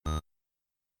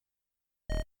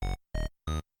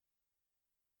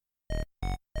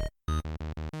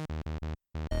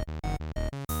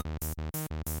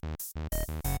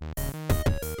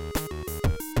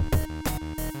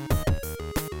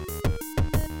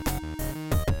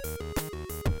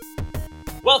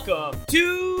Welcome to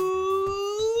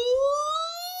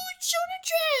Shonen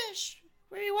Trash,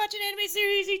 where you watch an anime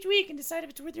series each week and decide if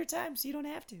it's worth your time so you don't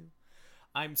have to.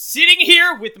 I'm sitting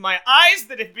here with my eyes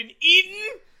that have been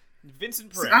eaten.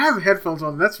 Vincent Perez. See, I have headphones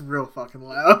on. That's real fucking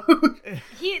loud.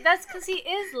 That's because he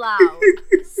is loud.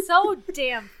 So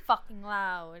damn fucking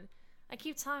loud. I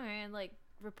keep telling her and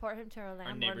report him to our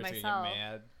landlord myself. Gonna get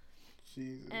mad.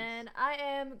 Jesus. And I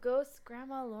am Ghost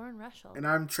Grandma Lauren Rushell. And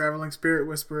I'm traveling spirit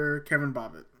whisperer Kevin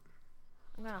Bobbitt.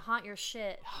 I'm gonna haunt your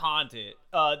shit. Haunt it.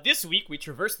 This week we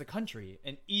traverse the country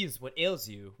and ease what ails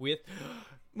you with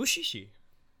Mushishi.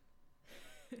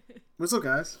 What's up,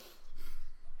 guys?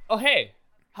 Oh hey,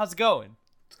 how's it going?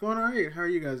 It's going alright. How are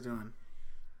you guys doing?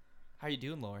 How you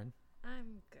doing, Lauren?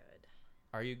 I'm good.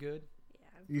 Are you good?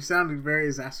 Yeah. You sounded very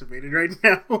exacerbated right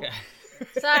now.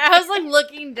 Sorry, I was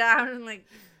looking down and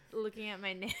looking at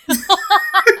my nails.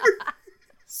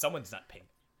 Someone's not paying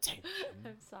attention.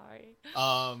 I'm sorry.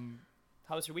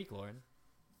 How was your week, Lauren?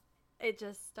 It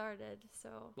just started, so.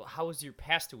 Well, how was your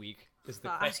past week? Is the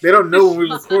Fuck. question. They don't know when we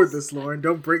record this, Lauren.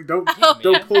 Don't man.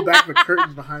 pull back the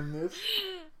curtains behind this.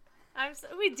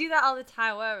 We do that all the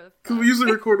time, whatever. Because we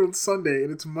usually record on Sunday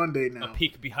and it's Monday A now.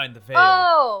 peek behind the veil.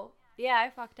 Oh! Yeah, I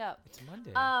fucked up. It's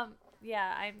Monday.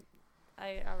 Yeah,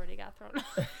 I already got thrown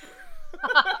off.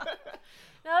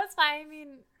 No, it's fine. I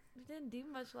mean, we didn't do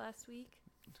much last week.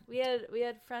 We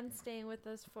had friends staying with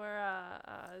us for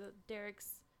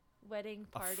Derek's wedding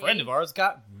A party. friend of ours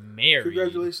got married.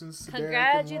 Congratulations to Derek and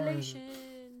Lauren. Congratulations.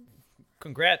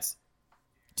 Congrats,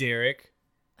 Derek.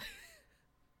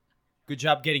 Good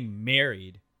job getting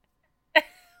married.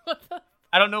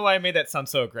 I don't know why I made that sound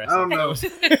so aggressive. I don't know.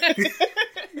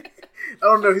 I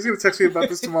don't know. He's gonna text me about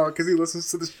this tomorrow because he listens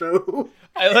to the show.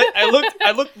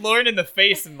 I looked Lauren in the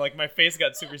face and my face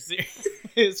got super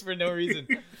serious for no reason.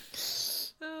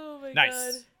 Oh my Nice.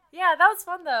 god. Yeah, that was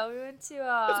fun though. We went to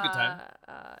was a good time.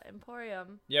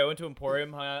 Emporium. Yeah, I went to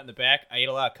Emporium, hung out in the back. I ate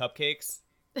a lot of cupcakes.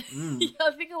 Mm. Yeah,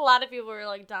 I think a lot of people were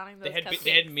donning those cupcakes.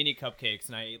 They had mini cupcakes,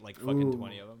 and I ate fucking Ooh.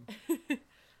 20 of them.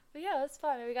 But yeah, it was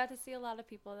fun. We got to see a lot of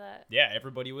people that. Yeah,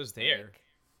 everybody was there.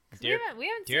 'Cause Derek, we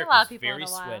haven't seen Derek a lot was of people very in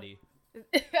a while. sweaty.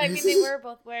 I mean, they were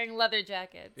both wearing leather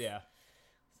jackets. Yeah.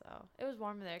 So it was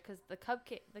warm in there because the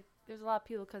cupcake. There's a lot of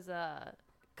people because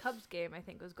Cubs game I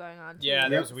think was going on. Too, Yeah, at that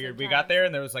the was same weird. We time. got there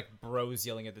and there was bros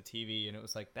yelling at the TV, and it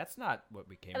was that's not what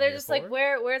we came And they're here just for.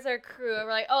 where's our crew? And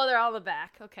we're like, oh, they're all in the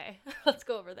back. Okay, let's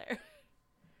go over there.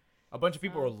 A bunch of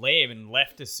people were lame and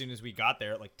left as soon as we got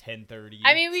there at 10:30.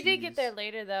 I mean, we did get Jeez. there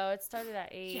later though. It started at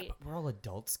 8. Yeah, but we're all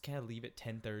adults. Can't I leave at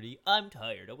 10:30? I'm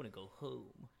tired. I want to go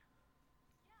home.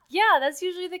 Yeah, that's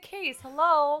usually the case.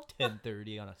 Hello.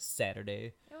 10:30 on a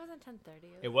Saturday. It wasn't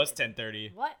 10:30. It was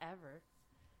 10:30. Whatever.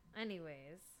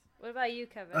 Anyways, what about you,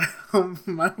 Kevin?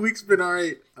 My week's been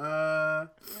alright. You're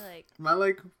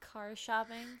My car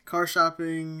shopping. car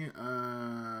shopping.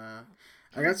 I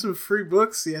got some free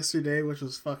books yesterday, which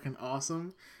was fucking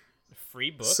awesome.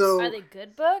 Free books. So Are they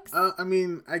good books? I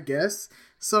mean, I guess.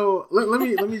 So let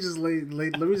me just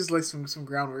lay some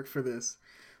groundwork for this.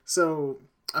 So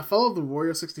I follow the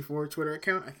Wario64 Twitter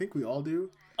account. I think we all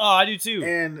do. Oh, I do too.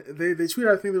 And they tweeted,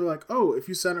 I think they were like, oh, if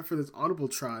you sign up for this Audible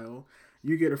trial,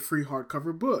 you get a free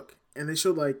hardcover book. And they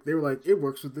showed they were like, it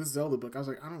works with this Zelda book. I was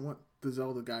like, I don't want the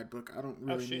Zelda guidebook. I don't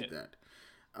really need that.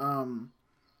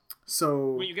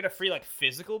 So Wait, you get a free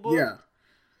physical book? yeah.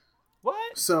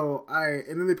 What? So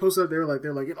and then they posted up. They're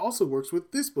like, it also works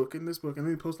with this book and this book, and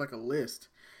then they post a list.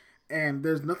 And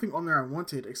there's nothing on there I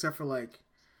wanted except for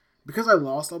because I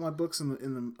lost all my books in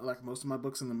the most of my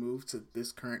books in the move to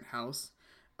this current house.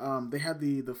 They had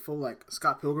the full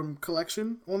Scott Pilgrim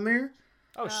collection on there.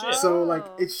 Oh shit. So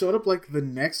it showed up the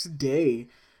next day.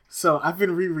 So I've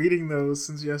been rereading those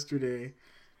since yesterday.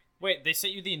 Wait, they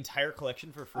sent you the entire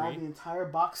collection for free? The entire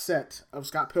box set of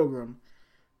Scott Pilgrim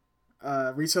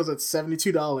retails at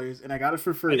 $72, and I got it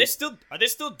for free. Are they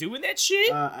still doing that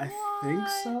shit? I think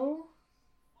so.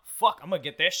 Fuck, I'm gonna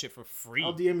get that shit for free.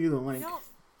 I'll DM you the link.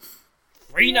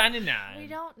 $3.99. We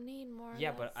don't need more. Yeah,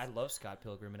 of but this. I love Scott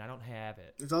Pilgrim and I don't have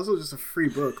it. It's also just a free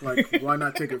book. Why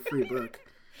not take a free book?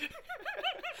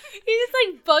 He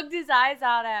just bugged his eyes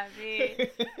out at me.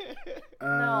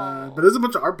 No. But there's a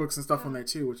bunch of art books and stuff on there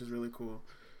too, which is really cool.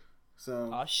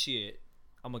 So. Oh shit,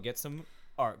 I'm gonna get some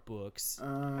art books.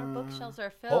 Our bookshelves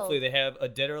are filled. Hopefully they have a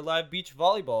Dead or Alive beach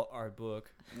volleyball art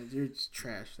book. You're just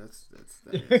trash. That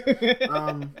is.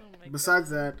 Oh my Besides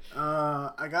that,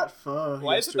 I got pho.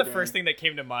 Why is it the yesterday. first thing that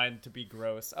came to mind to be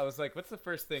gross? I was like, what's the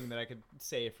first thing that I could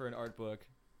say for an art book?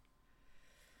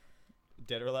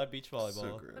 Dead or Alive beach volleyball. So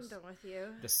I'm gross. done with you.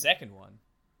 The second one.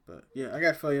 But yeah, I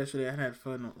got pho yesterday. I hadn't had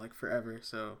fun forever.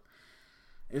 So,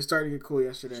 It started to get cool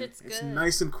yesterday. Shit's It's good.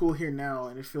 nice and cool here now,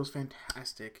 and it feels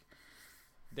fantastic.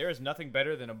 There is nothing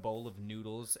better than a bowl of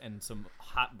noodles and some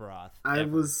hot broth. I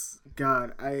ever.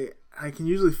 can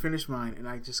usually finish mine, and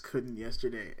I just couldn't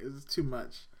yesterday. It was too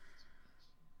much.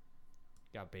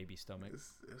 Got baby stomach.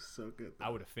 It's so good. Though. I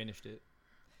would have finished it.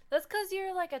 That's because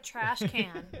you're like a trash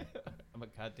can. I'm a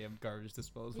goddamn garbage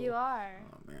disposal. You are.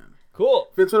 Oh man. Cool.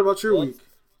 Vince, what about your Well, week?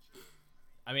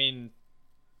 I mean,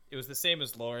 it was the same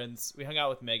as Lauren's. We hung out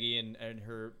with Maggie and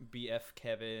her BF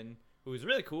Kevin, who was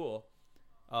really cool.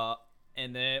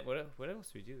 And then what else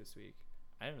did we do this week?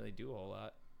 I didn't really do a whole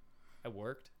lot. I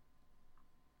worked.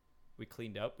 We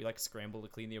cleaned up. We scrambled to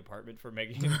clean the apartment for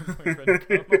Maggie and her boyfriend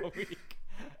to come all week.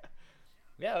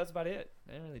 Yeah, that's about it.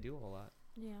 I didn't really do a whole lot.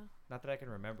 Yeah. Not that I can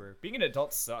remember. Being an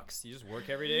adult sucks. You just work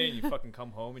every day and you fucking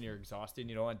come home and you're exhausted and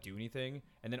you don't want to do anything.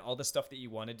 And then all the stuff that you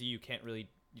want to do, you don't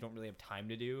really have time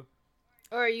to do.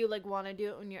 Or you want to do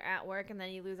it when you're at work and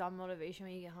then you lose all motivation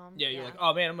when you get home. Yeah, you're like,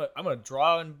 oh man, I'm gonna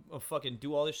draw and fucking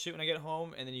do all this shit when I get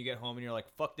home, and then you get home and you're like,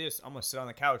 fuck this, I'm gonna sit on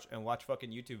the couch and watch fucking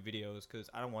YouTube videos because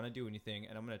I don't want to do anything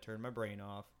and I'm gonna turn my brain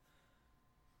off.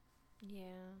 Yeah.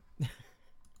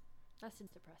 That's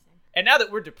depressing. And now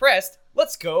that we're depressed,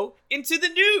 let's go into the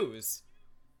news.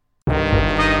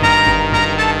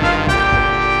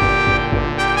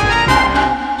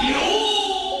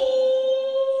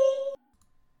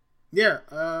 Yeah.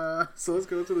 So let's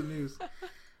go to the news.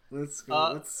 Let's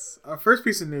go. Our first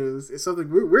piece of news is something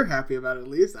we're happy about. At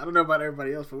least I don't know about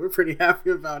everybody else, but we're pretty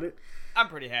happy about it. I'm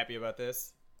pretty happy about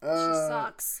this. She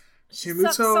sucks. She Shimuto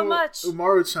sucks so much.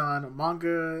 Umaru-chan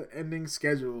manga ending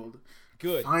scheduled.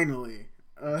 Good. Finally.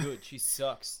 Good. She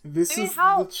sucks. This is the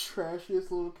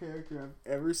trashiest little character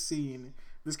I've ever seen.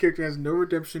 This character has no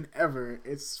redemption ever.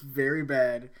 It's very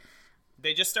bad.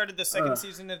 They just started the second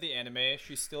season of the anime.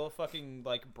 She's still a fucking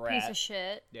brat. Piece of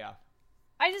shit. Yeah.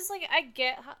 I just I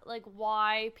get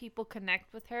why people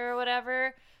connect with her or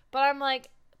whatever, but I'm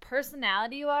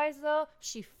personality wise though,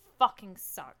 she fucking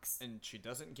sucks. And she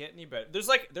doesn't get any better.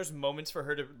 There's moments for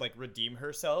her to redeem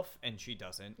herself, and she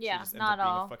doesn't. Yeah, she just ends not up being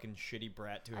all. a fucking shitty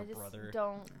brat to her brother.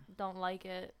 Don't like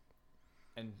it.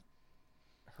 And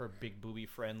her big booby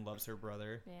friend loves her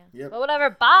brother. Yeah. Yep. But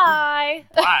whatever. Bye.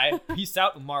 Bye. Peace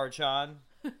out, Umaru-chan.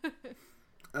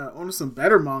 On to some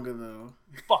better manga though.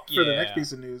 Fuck yeah. For the next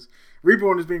piece of news,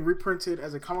 Reborn is being reprinted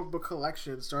as a comic book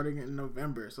collection starting in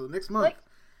November. So next month.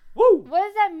 Woo! What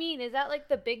does that mean? Is that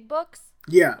the big books?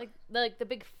 Yeah. Like the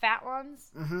big fat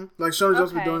ones? Mm-hmm. Like Shonen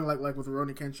Jump's been Okay. doing like with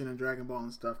Rurouni Kenshin and Dragon Ball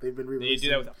and stuff. They've been They re-releasing.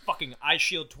 do that with a fucking Eye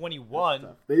Shield 21.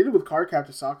 They did it with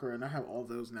Cardcaptor Sakura, and I have all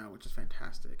those now, which is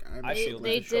fantastic.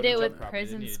 They did it with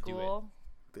Prison School.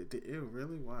 They did. Ew,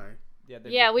 really? Why?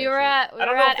 Yeah, we were at. I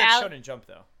don't know if that's Shonen Jump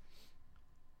though.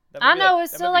 That I might be know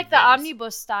it's that still might be the Viz.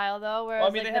 omnibus style though, where Well, I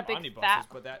it's mean, they the have big omnibuses, fat.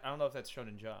 but I don't know if that's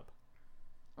Shonen Jump.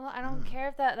 Well, I don't care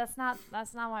if that's not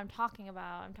what I'm talking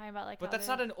about. I'm talking about But how that's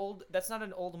not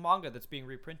an old manga that's being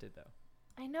reprinted though.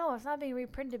 I know it's not being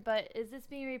reprinted, but is this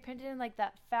being reprinted in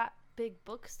that fat big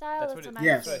book style? That's what I'm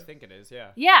Yes. that's what I think it is.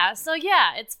 Yeah. Yeah, so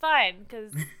yeah, it's fine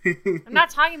because I'm not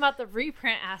talking about the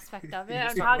reprint aspect of it. You're I'm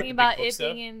just talking talking about about the big it book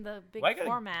stuff? being in the big Why you gotta-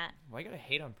 format. Why you gotta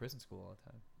hate on Prison School all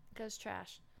the time? Because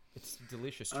trash. It's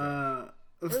delicious. Trash.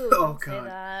 Ooh, Oh don't say god.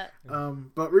 that.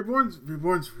 But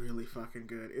Reborn's really fucking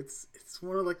good. It's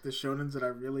one of the shonens that I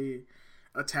really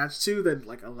attached to that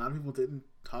a lot of people didn't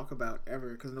talk about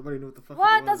ever because nobody knew what the fuck it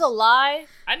What? was. That's a lie.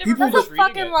 I never People finished That's a reading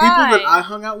fucking it. lie. People that I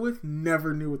hung out with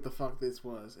never knew what the fuck this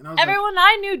was, and I was Everyone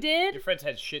I knew did. Your friends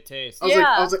had shit taste. I was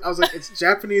Yeah. I was like, it's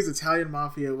Japanese Italian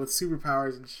mafia with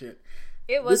superpowers and shit.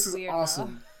 It was This is weird,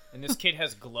 awesome. And this kid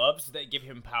has gloves that give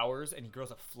him powers, and he grows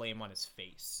a flame on his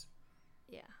face.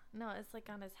 Though. Yeah. No, it's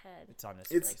on his head. It's on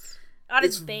his It's- face. On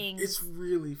his bangs. It's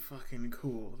really fucking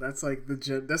cool. That's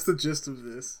that's the gist of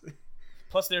this.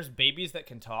 Plus, there's babies that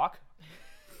can talk.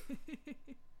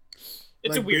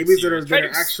 It's a weird babies series. that Try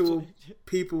are to actual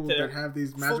people that are that have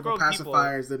these magical full-grown people.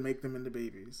 pacifiers that make them into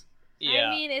babies. Yeah, I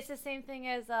mean, it's the same thing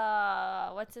as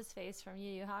what's his face from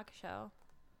Yu Yu Hakusho.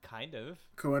 kind of.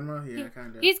 Koenma, yeah,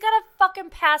 kind of. He's got a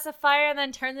fucking pacifier and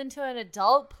then turns into an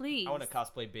adult. Please. I want to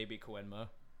cosplay Baby Koenma.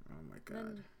 Oh my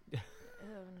god.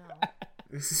 Oh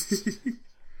no.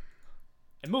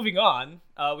 And moving on,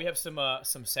 we have some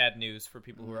sad news for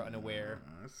people who are unaware.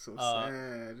 That's so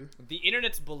sad. The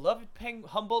internet's beloved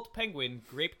Humboldt penguin,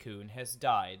 Grape-kun, has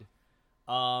died.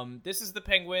 This is the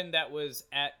penguin that was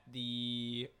at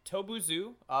the Tobu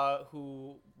Zoo,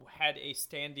 who had a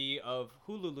standee of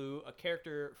Hululu, a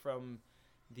character from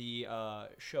the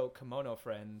show Kimono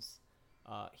Friends.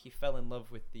 He fell in love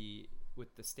with the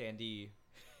standee,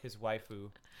 his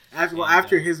waifu.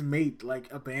 After his mate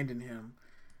abandoned him.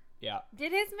 Yeah.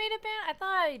 Did his mate abandon? I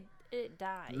thought it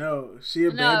died. No, she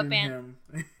abandoned him.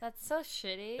 That's so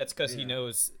shitty. That's because he Yeah.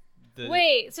 knows the.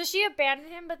 Wait, so she abandoned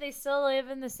him, but they still live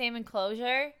in the same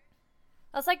enclosure?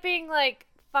 That's like being like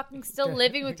fucking still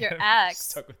living with your ex.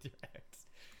 Stuck with your ex.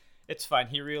 It's fine.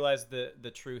 He realized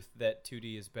the truth that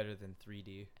 2D is better than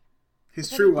 3D. His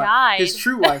But true he died. His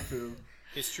true waifu.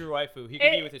 His true waifu. He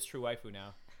can be with his true waifu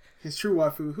now. His true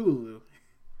waifu, Hulu.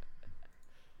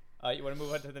 You want to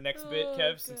move on to the next bit, Oh,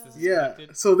 Kev, since this is Yeah.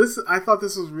 connected? So I thought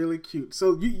this was really cute.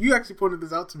 So you actually pointed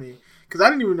this out to me because I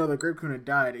didn't even know that Grape Coon had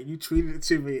died, and you tweeted it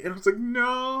to me, and I was like,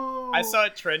 no. I saw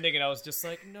it trending, and I was just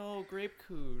like, no, Grape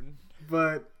Coon.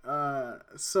 But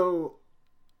so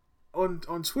on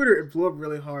Twitter, it blew up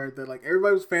really hard that like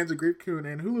everybody was fans of Grape Coon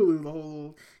and Hulu the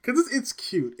whole because it's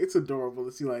cute, it's adorable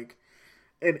to see like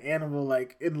an animal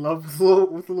like in love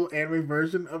with a little anime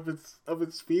version of its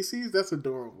species. That's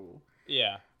adorable.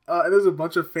 Yeah. And there's a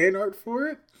bunch of fan art for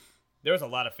it. There was a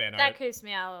lot of fan That art. creeps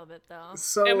me out a little bit though.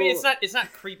 So I mean, it's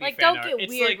not creepy Like, fan don't art. get It's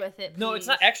weird like, with it, No, it's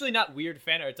not please. actually not weird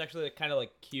fan art. It's actually kind of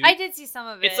like cute. I did see some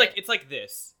of it. It's like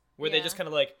this, where they Yeah. just kind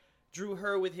of like drew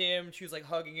her with him. She was like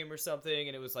hugging him or something,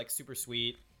 and it was like super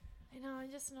sweet. I know. I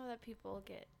just know that people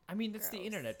get I mean, that's the Gross.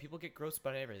 internet. People get gross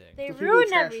about everything. they So people ruin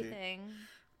trash it. everything.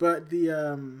 But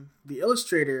the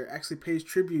illustrator actually pays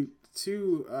tribute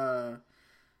to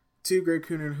Grape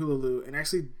Coon and Hulu and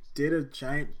actually did a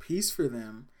giant piece for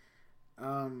them.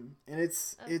 And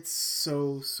it's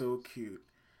so cute.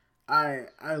 I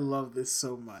love this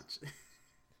so much.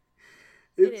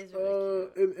 It is really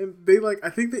and they like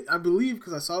I believe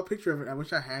because I saw a picture of it. I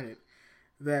wish I had it.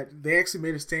 That they actually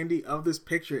made a standee of this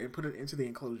picture and put it into the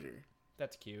enclosure.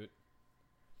 That's cute.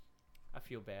 I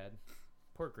feel bad.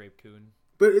 Poor Grape Coon.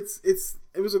 But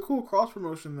it was a cool cross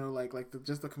promotion though, like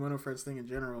just the Kimono Friends thing in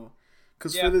general.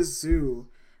 Because Yeah. for this zoo,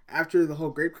 after the whole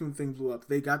Grape Coon thing blew up,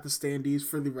 they got the standees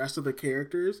for the rest of the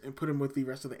characters and put them with the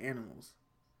rest of the animals.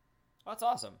 Oh, that's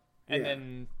awesome. And Yeah.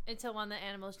 then Until one of the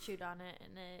animals chewed on it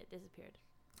and it disappeared.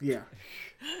 Yeah,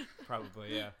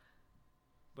 probably, yeah.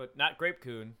 But not Grape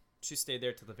Coon. She stayed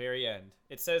there till the very end.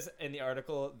 It says in the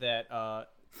article that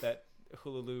that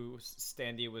Hululu's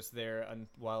standee was there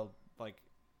while like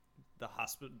the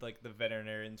hospital, like the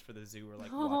veterinarians for the zoo were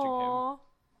like watching him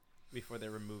before they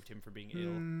removed him for being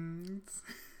ill. it's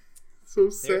so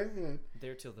sad.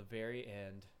 There till the very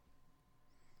end.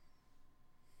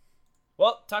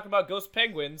 Well, talking about ghost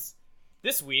penguins,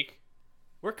 this week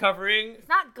we're covering. It's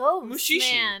not ghosts, Mushishi.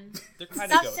 man. They're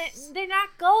kind of Stop ghosts. saying they're not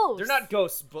ghosts. They're not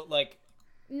ghosts, but like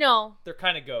No, they're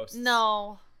kind of ghosts.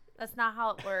 no, that's not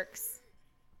how it works.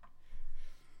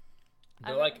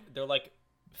 They're like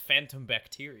phantom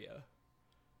bacteria.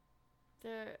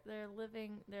 They're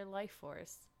living their life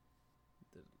force.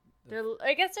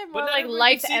 I guess they're more But not like everyone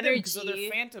life can see them energy. 'cause they're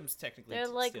phantoms technically. They're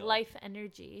like still. life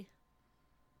energy,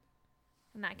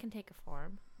 and that can take a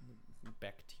form.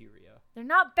 Bacteria. They're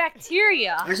not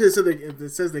bacteria. Actually, it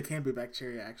says they can't be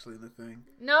bacteria. Actually, in the thing.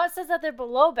 No, it says that they're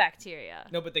below bacteria.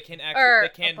 No, but they can actually Or they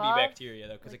can above? be bacteria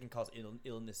though, because it can cause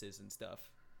illnesses and stuff.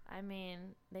 I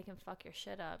mean, they can fuck your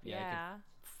shit up. Yeah, Yeah.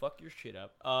 they Fuck your shit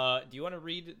up. Do you want to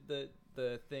read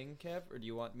the thing, Kev, or do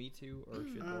you want me to, or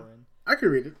should Lauren? I can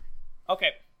read it.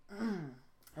 Okay. I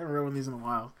haven't read one of these in a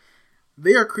while.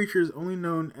 They are creatures only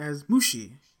known as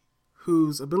Mushi,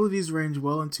 whose abilities range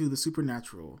well into the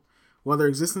supernatural. While their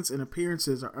existence and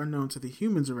appearances are unknown to the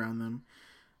humans around them,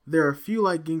 there are few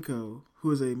like Ginkgo,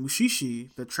 who is a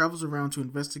Mushishi that travels around to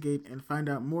investigate and find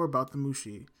out more about the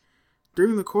Mushi.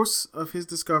 During the course of his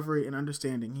discovery and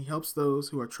understanding, he helps those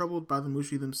who are troubled by the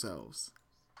Mushi themselves.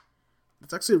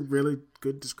 It's actually a really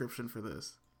good description for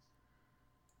this.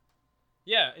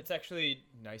 Yeah, it's actually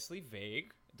nicely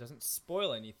vague. It doesn't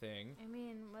spoil anything. I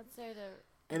mean, what's there to?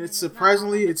 And it's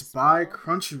surprisingly, it's by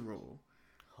Crunchyroll.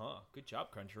 Huh. Good job,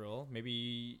 Crunchyroll.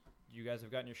 Maybe you guys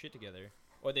have gotten your shit together.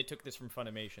 Or they took this from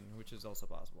Funimation, which is also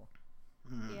possible.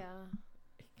 Yeah.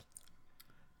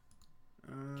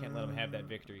 Can't let them have that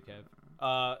victory,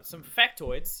 Kev. Some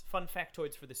factoids, fun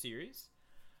factoids for the series.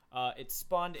 It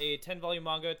spawned a 10-volume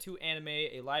manga, 2 anime,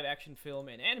 a live-action film,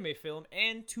 an anime film,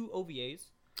 and 2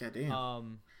 OVAs.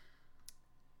 Goddamn.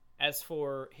 As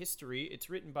for history, it's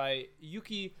written by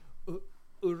Yuki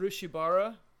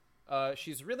Urushibara.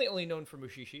 She's really only known for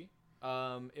Mushishi.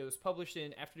 It was published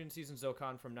in Afternoon Season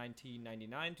Zokan from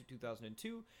 1999 to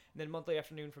 2002, and then Monthly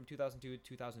Afternoon from 2002 to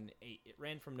 2008. It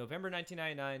ran from November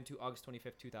 1999 to August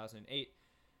 25th, 2008.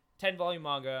 10-volume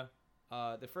manga.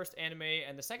 The first anime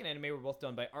and the second anime were both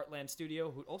done by Artland Studio,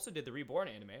 who also did the Reborn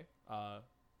anime.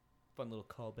 Fun little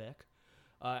callback.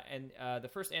 And the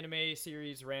first anime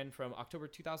series ran from October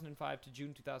 2005 to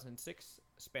June 2006,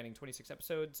 spanning 26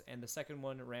 episodes, and the second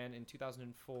one ran in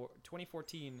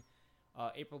 2014,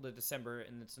 April to December,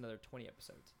 and it's another 20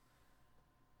 episodes.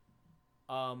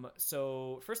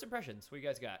 So first impressions, what you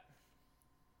guys got?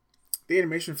 The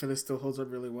animation for this still holds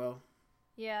up really well.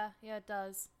 Yeah, it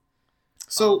does.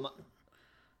 So,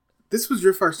 this was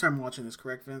your first time watching this,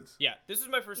 correct, Vince? Yeah, this is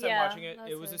my first time Yeah, watching it. that's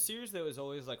It was a it. series that was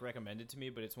always like recommended to me,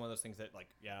 but it's one of those things that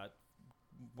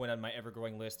went on my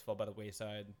ever-growing list, fell by the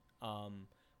wayside.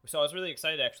 So I was really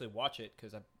excited to actually watch it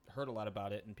because I've heard a lot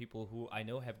about it, and people who I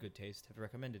know have good taste have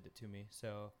recommended it to me.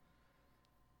 So,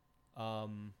 I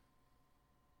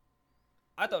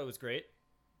thought it was great.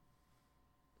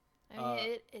 I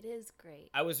mean, it is great.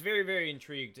 I was very, very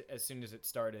intrigued as soon as it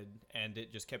started, and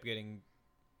it just kept getting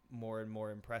more and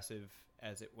more impressive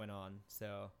as it went on.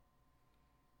 So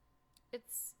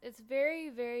It's very,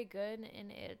 very good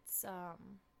in its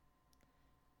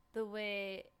the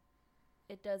way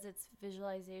it does its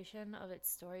visualization of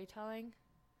its storytelling.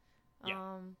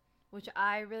 Yeah. Which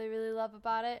I really, really love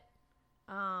about it.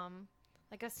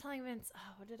 Like I was telling Vince,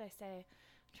 what did I say?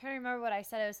 I'm trying to remember what I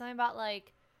said. It was something about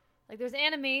like there's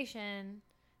animation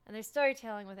and there's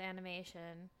storytelling with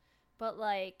animation, but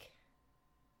like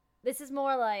this is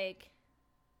more like,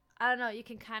 I don't know, you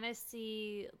can kind of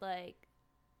see like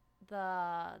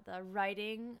the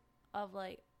writing of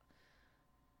like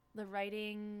the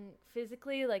writing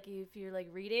physically, like if you're like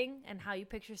reading and how you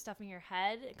picture stuff in your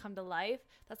head and come to life.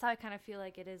 That's how I kind of feel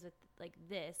like it is with like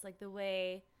this, like the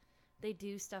way they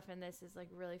do stuff in this is like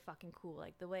really fucking cool.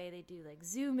 Like the way they do like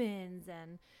zoom ins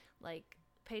and like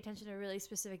pay attention to really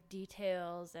specific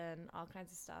details and all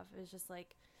kinds of stuff. It's just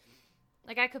like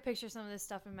I could picture some of this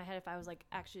stuff in my head if I was like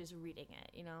actually just reading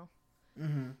it, you know?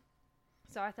 Mm-hmm.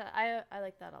 So I thought I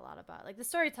like that a lot about it. Like the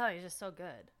storytelling is just so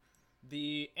good.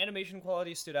 the animation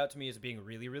quality stood out to me as being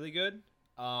really, really good.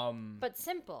 But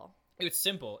simple. It's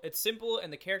simple. It's simple,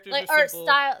 and the characters Like are or simple.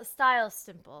 style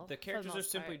simple. The for characters are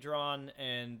most simply part. drawn,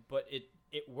 but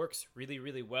it works really,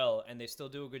 really well, and they still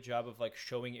do a good job of like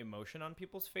showing emotion on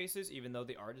people's faces, even though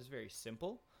the art is very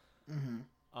simple.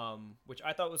 Mm-hmm. Which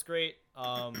I thought was great.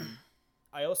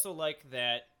 I also like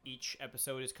that each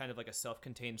episode is kind of like a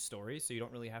self-contained story, so you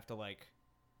don't really have to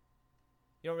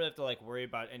worry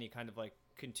about any kind of like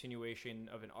continuation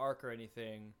of an arc or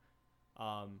anything.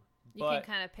 You can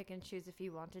kind of pick and choose if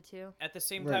you wanted to. At the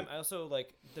same Right. time, I also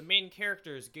like the main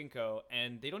character is Ginkgo,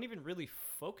 and they don't even really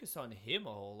focus on him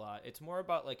a whole lot. It's more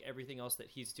about like everything else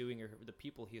that he's doing or the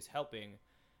people he's helping.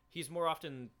 He's more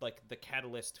often like the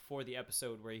catalyst for the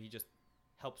episode where he just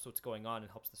helps what's going on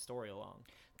and helps the story along.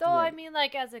 Though I Right. mean,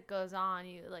 like as it goes on,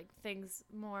 you like things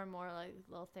more and more like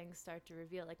little things start to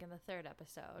reveal. Like in the third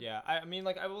episode. Yeah, I mean,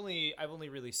 like I've only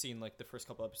really seen like the first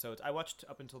couple episodes. I watched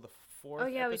up until the fourth. Oh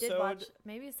yeah, episode. we did watch.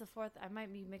 Maybe it's the fourth. I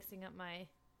might be mixing up my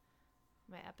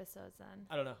episodes then.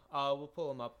 I don't know. We'll pull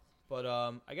them up, but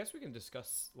I guess we can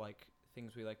discuss like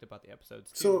things we liked about the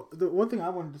episodes too. So the one thing I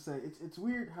wanted to say, it's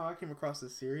weird how I came across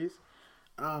this series.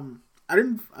 I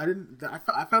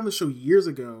found the show years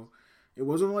ago. It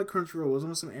wasn't on like Crunchyroll. It wasn't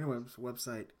on some anime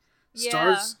website.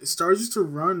 Yeah. Stars used to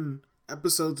run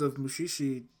episodes of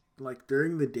Mushishi like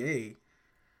during the day.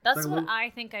 That's like a what little- I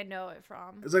think I know it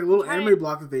from. It's like a little Trying- anime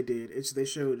block that they did. They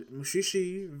showed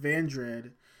Mushishi,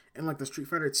 Vandred, and like the Street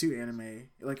Fighter 2 anime,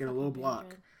 like in a little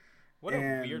block. What a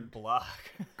and- weird block.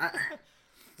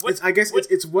 I guess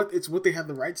it's what they have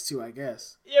the rights to. I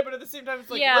guess. Yeah, but at the same time, it's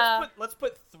like Yeah. let's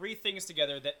put three things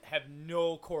together that have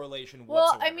no correlation Well,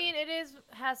 whatsoever. I mean,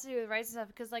 has to do with rights and stuff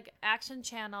because like Action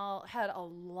Channel had a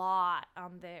lot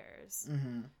on theirs.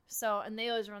 Mm-hmm. So and they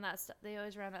always run that stuff. They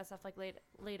always ran that stuff like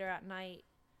later at night.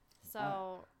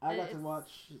 So I got to it's-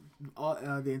 watch all,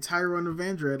 the entire run of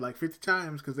Vandred like 50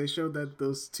 times because they showed that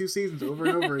those 2 seasons over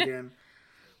and over again,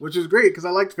 which is great because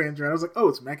I liked Vandred. I was like, oh,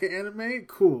 it's mecha anime,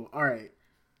 cool, all right.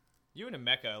 you in a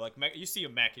mecha, like you see a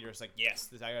mech, and you're just like, yes,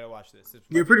 I gotta watch this. It's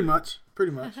Yeah, fucking pretty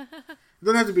good. much. It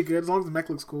doesn't have to be good as long as the mech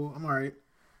looks cool. I'm all right.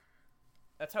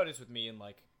 That's how it is with me in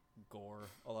like gore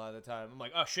a lot of the time. I'm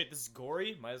like, oh shit, this is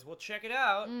gory. Might as well check it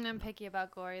out. I'm picky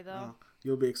about gory though. Well,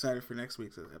 you'll be excited for next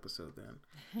week's episode then.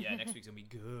 Yeah, next week's gonna be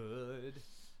good.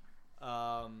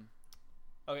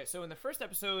 Okay, so in the first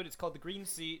episode, it's called The Green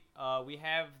Seat. We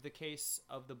have the case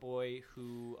of the boy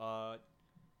who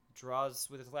draws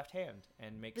with his left hand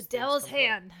and makes The things devil's come to life.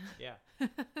 hand. Yeah.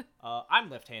 I'm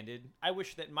left-handed. I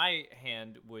wish that my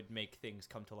hand would make things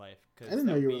come to life. I didn't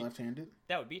know you were left-handed.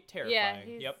 That would be terrifying. Yeah,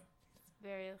 he's Yep.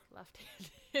 very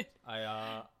left-handed.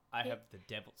 I have the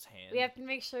devil's hand. We have to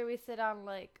make sure we sit on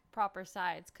like proper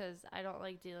sides because I don't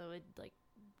like dealing with like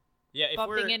Yeah, if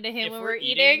bumping we're, into him if when we're we're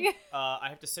eating. I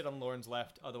have to sit on Lauren's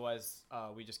left. Otherwise,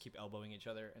 we just keep elbowing each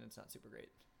other, and it's not super great.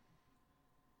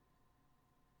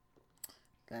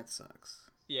 That sucks.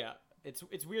 Yeah,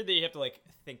 it's weird that you have to like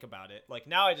think about it. Like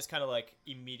now, I just kind of like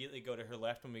immediately go to her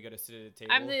left when we go to sit at a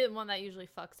table. I'm the one that usually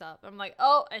fucks up. I'm like,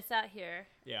 oh, I sat here.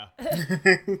 Yeah.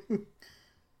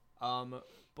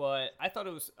 But I thought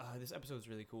it was this episode was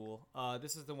really cool.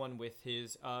 This is the one with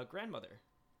his grandmother,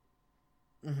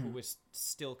 who was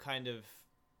still kind of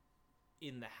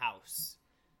in the house.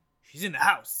 She's in the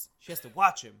house. She has to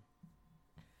watch him.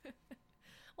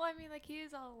 Well, I mean, like, he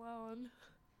is all alone.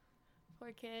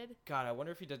 Poor kid. God, I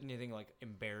wonder if he does anything like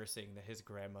embarrassing that his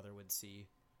grandmother would see.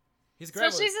 His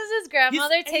Especially since his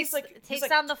grandmother he's takes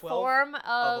like on the 12 form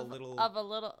of of a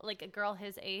little like a girl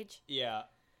his age. Yeah.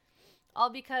 All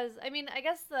because, I mean, I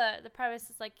guess the premise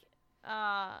is like,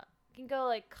 Ginkgo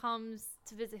like comes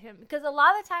to visit him because a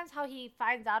lot of the times how he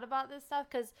finds out about this stuff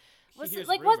because what's the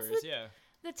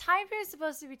time period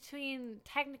supposed to be between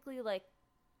technically like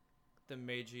the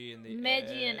Meiji and the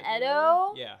Meiji and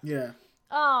Edo? Yeah.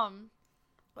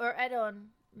 Or Edo and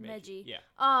Meiji. Yeah.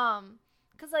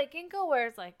 Because like Ginkgo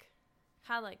wears like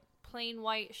kind of like plain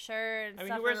white shirt and I mean,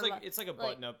 stuff. he wears like it's like a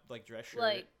button-up like dress shirt.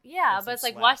 Like yeah, and but it's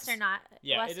like slacks. westernized.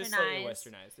 Yeah, it is slightly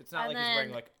westernized. It's not And like he's wearing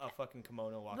then like a fucking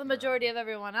kimono walking The majority around. of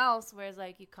everyone else wears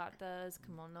like yukatas,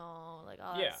 kimono, like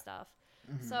all Yeah. that stuff.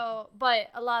 So, but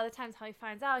a lot of the times how he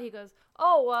finds out, he goes,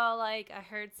 oh, well, like, I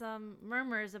heard some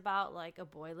murmurs about, like, a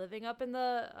boy living up in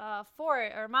the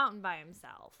fort or mountain by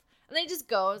himself. And then he just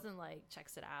goes and, like,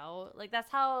 checks it out. Like,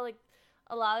 that's how, like,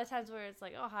 a lot of times where it's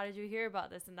like, oh, how did you hear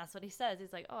about this? And that's what he says.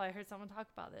 He's like, oh, I heard someone talk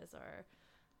about this. Or,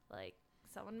 like,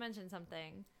 someone mentioned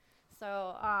something.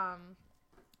 So,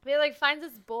 he, like, finds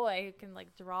this boy who can,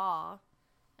 like, draw.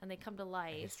 And they come to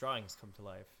life. And his drawings come to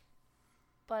life.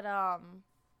 But,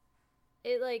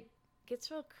 it like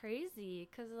gets real crazy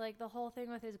because like the whole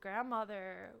thing with his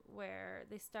grandmother where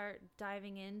they start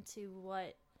diving into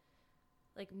what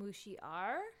like Mushi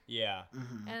are Yeah.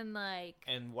 and like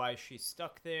And why she's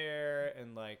stuck there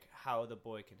and like how the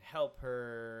boy can help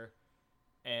her.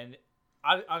 And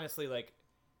I honestly like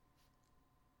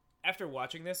after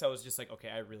watching this I was just like, okay,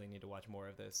 I really need to watch more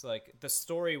of this. Like the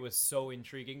story was so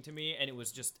intriguing to me and it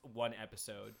was just one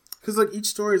episode. Because like each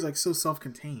story is like so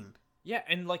self-contained. Yeah,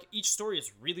 and like each story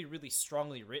is really, really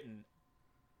strongly written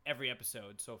every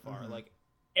episode so far. Like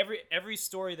every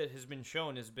story that has been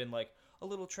shown has been like a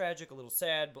little tragic, a little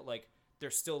sad, but like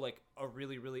there's still like a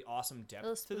really, really awesome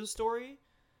depth to the story.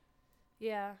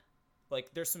 yeah.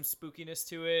 Like there's some spookiness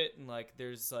to it, and like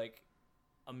there's like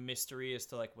a mystery as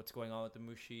to like what's going on with the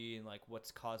Mushi and like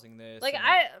what's causing this. Like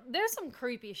and, there's some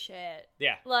creepy shit.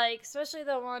 Yeah. Like especially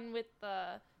the one with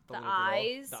the little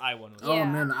eyes. Girl. The eye one was Oh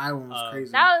Yeah. man, the eye one was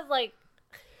crazy. That was like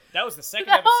that was the second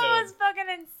that episode. one was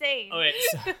fucking insane. Oh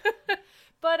wait.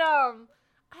 But I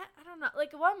don't know.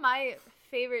 Like one of my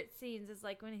favorite scenes is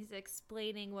like when he's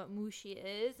explaining what Mushi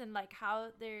is and like how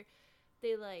they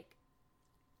like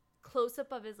close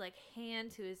up of his like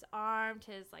hand to his arm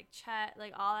to his like chest,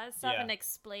 like all that stuff, Yeah. and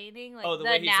explaining like the the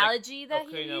way he's, like, analogy that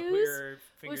okay, he now put used your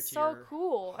finger was to so your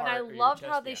cool, and I heart or your loved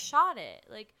how chest, they yeah. shot it.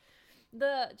 Like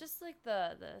the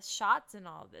shots and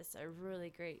all of this are really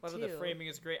great A lot too. of the framing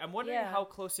is great. I'm wondering Yeah. how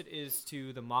close it is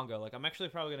to the manga. Like, I'm actually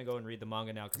probably gonna go and read the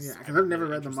manga now Yeah, 'cause I'm I've never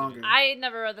really read the interested in manga. it. I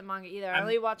never read the manga either. I I'm-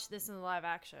 only watched this in the live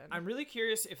action. I'm really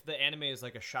curious if the anime is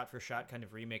like a shot-for-shot kind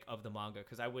of remake of the manga,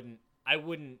 because I wouldn't.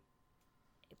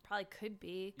 It probably could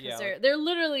be Yeah, because they're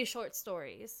literally short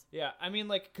stories. Yeah, I mean,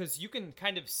 like, because you can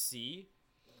kind of see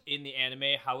in the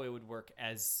anime how it would work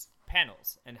as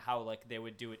panels and how like they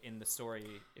would do it in the story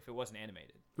if it wasn't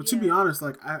animated. But to be honest,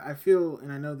 like I feel, and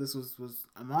I know this was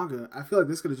a manga. I feel like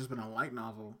this could have just been a light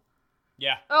novel.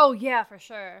 Yeah, Oh yeah, for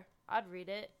sure. I'd read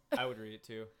it. I would read it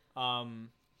too.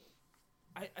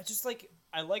 I just like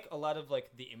I like a lot of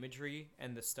like the imagery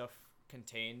and the stuff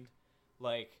contained.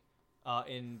 Like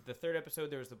in the third episode,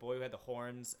 there was the boy who had the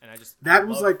horns, and That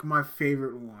was love like my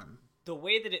favorite one. the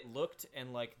way that it looked,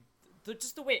 and like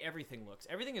just the way everything looks.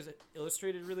 Everything is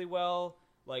illustrated really well.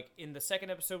 Like in the second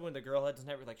episode, when the girl doesn't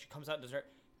have like she comes out and does her.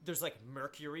 There's like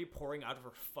mercury pouring out of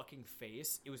her fucking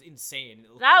face. It was insane. It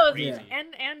looked That was crazy.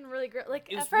 and really great. Like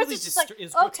It was at first really it's just like it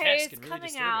was okay, grotesque it's and really coming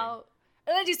disturbing. out,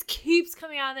 and then it just keeps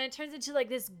coming out, and then it turns into like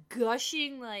this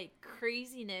gushing like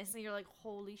craziness, and you're like,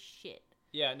 holy shit!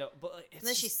 Yeah, no, but like, it's And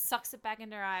then she just- sucks it back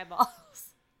into her eyeballs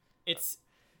it's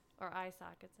or eye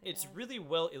sockets. I it's guess. really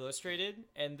well illustrated,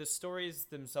 and the stories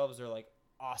themselves are like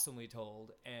awesomely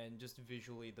told, and just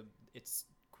visually it's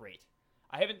great.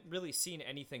 I haven't really seen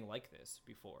anything like this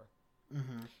before.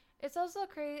 Mm-hmm. It's also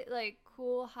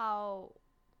cool how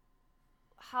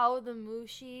the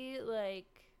Mushi like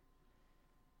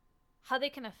how they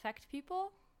can affect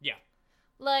people. Yeah.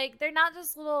 Like, they're not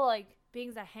just little, like,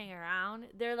 beings that hang around.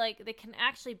 They're, like, they can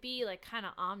actually be, like, kind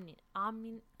of oh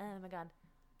my god.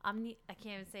 I can't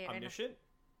even say it Omniscient?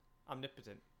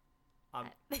 Omnipotent.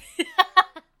 right now.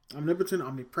 Omnipotent,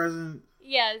 omnipresent.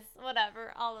 Yes,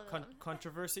 whatever. All of them.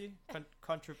 Controversy?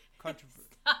 Controversy.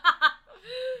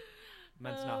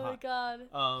 Men's not Oh, my hot.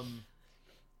 God.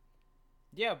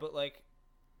 Yeah, but, like,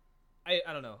 I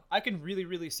don't know. I can really,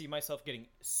 really see myself getting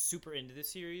super into this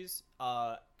series,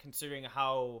 considering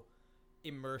how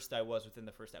immersed I was within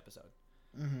the first episode.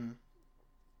 Mm-hmm.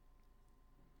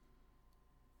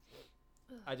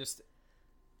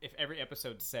 If every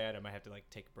episode's sad, I might have to, like,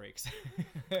 take breaks.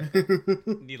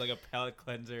 Need, like, a palate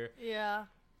cleanser. Yeah.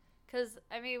 Because,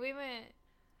 I mean, we went...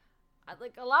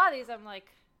 Like, a lot of these I'm, like,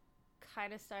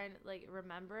 kind of starting, like,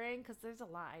 remembering. Because there's a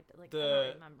lot. I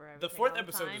don't remember everything The fourth all the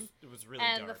episode time. was really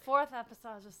and dark. the fourth episode,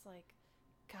 I was just like,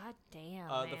 God damn,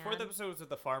 man. The fourth episode was with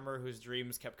the farmer whose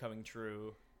dreams kept coming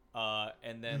true.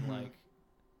 And then, like...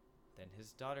 Then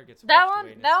his daughter gets That washed one,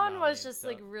 away in a that one tsunami was and just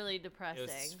stuff. like really depressing.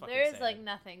 fucking There is sad. like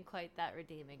nothing quite that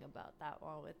redeeming about that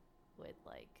one. With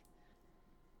like,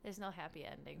 there's no happy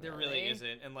ending. There really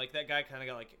isn't, and like that guy kind of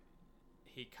got like,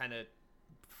 he kind of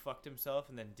fucked himself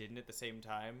and then didn't at the same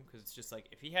time, because it's just like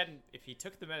if he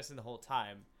took the medicine the whole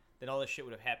time, then all this shit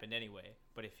would have happened anyway.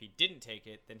 But if he didn't take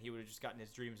it, then he would have just gotten his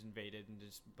dreams invaded and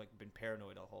just like been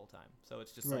paranoid the whole time. So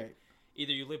it's just like.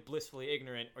 Either you live blissfully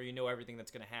ignorant or you know everything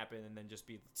that's going to happen and then just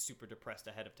be super depressed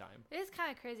ahead of time. It is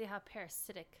kind of crazy how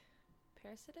parasitic,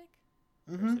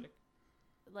 Mm-hmm. Parasitic?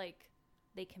 like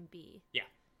they can be. Yeah.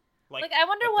 Like I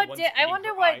wonder like the what ones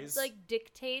eating her eyes. like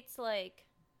dictates like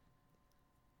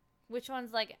which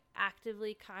ones like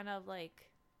actively kind of like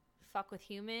fuck with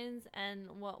humans and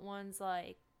what ones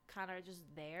like kind of just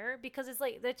there, because it's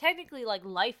like they're technically like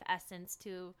life essence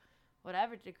to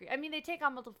whatever degree. I mean, they take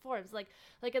on multiple forms. Like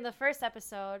in the first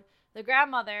episode, the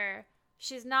grandmother,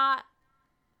 she's not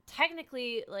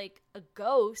technically like a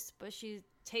ghost, but she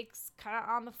takes kind of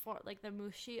on the form, like the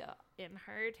Mushia in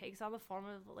her takes on the form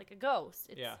of like a ghost.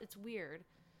 It's weird.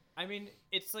 I mean,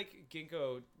 it's like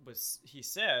Ginkgo he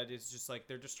said, it's just like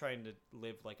they're just trying to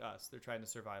live like us. They're trying to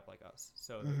survive like us.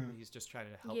 So he's just trying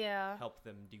to help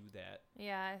them do that.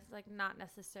 Yeah, it's like not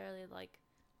necessarily like,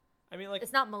 I mean, like,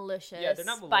 it's not malicious. Yeah, they're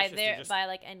not malicious. By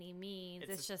like any means.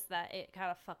 It's just that it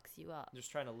kind of fucks you up.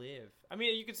 Just trying to live. I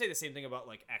mean, you could say the same thing about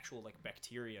like actual like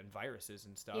bacteria and viruses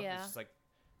and stuff. Yeah. It's just like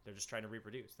they're just trying to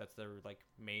reproduce. That's their like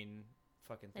main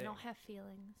fucking thing. They don't have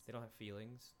feelings. They don't have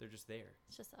feelings. They're just there.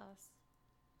 It's just us.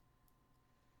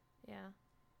 Yeah.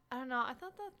 I don't know. I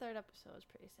thought the third episode was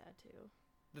pretty sad too.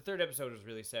 The third episode was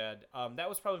really sad. That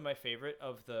was probably my favorite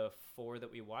of the 4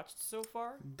 that we watched so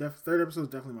far. Third episode is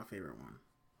definitely my favorite one.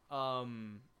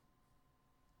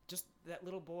 Just that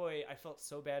little boy, I felt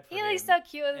so bad for him. He looks so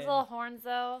cute with his little horns,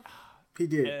 though. He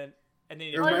did. And then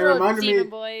It Like reminded little me- demon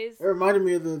boys. It reminded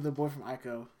me of the boy from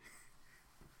Ico.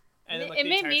 and then, like, It the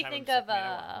made entire me time I'm think just of like,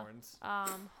 man, I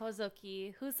want horns.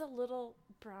 Hozoki, who's the little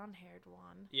brown-haired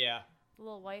one. Yeah, The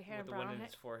little white hair with and the brown one in hair.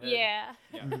 his forehead. Yeah.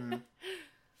 Yeah. Mm-hmm.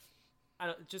 I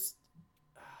don't just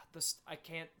I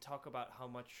can't talk about how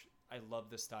much I love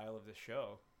the style of the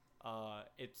show.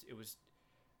 It was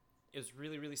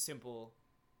really, really simple.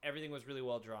 Everything was really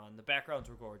well drawn. The backgrounds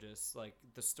were gorgeous. Like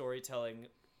the storytelling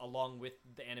along with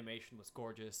the animation was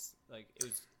gorgeous. Like it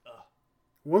was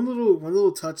One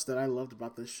little touch that I loved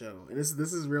about this show, and this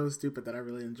is really stupid that I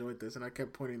really enjoyed this, and I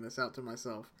kept pointing this out to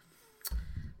myself.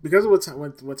 Because of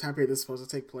what time period this is supposed to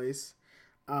take place,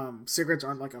 cigarettes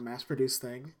aren't like a mass-produced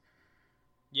thing.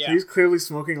 yeah. So he's clearly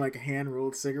smoking like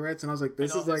hand-rolled cigarettes, and I was like,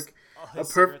 this And is all like his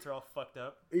a cigarettes are all fucked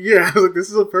up. yeah, I was like, this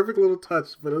is a perfect little touch.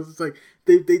 But it was just like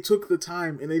they took the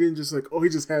time and they didn't just like, oh, he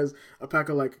just has a pack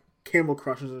of like Camel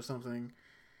Crushers or something.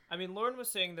 I mean, Lauren was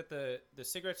saying that the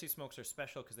cigarettes he smokes are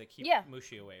special because they keep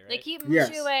Mushi away, right? They keep Yes.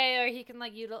 Mushi away, or he can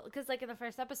like because like in the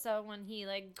first episode when he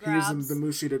like He grabs used the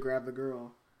Mushi to grab the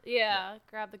girl.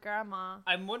 grab the grandma.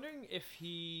 I'm wondering if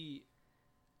he,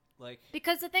 like,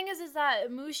 Because the thing is that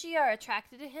Mushi are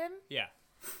attracted to him, yeah,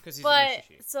 because he's a but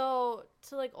Mushishi. so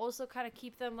to like also kind of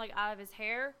keep them like out of his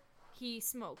hair, he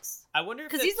smokes. I wonder if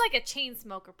Because he's like a chain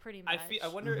smoker, pretty much. I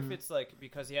wonder if it's like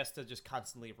because he has to just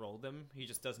constantly roll them. He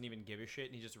just doesn't even give a shit,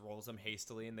 and he just rolls them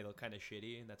hastily, and they look kind of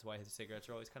shitty, and that's why his cigarettes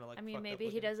are always kind of like. I mean, fucked up maybe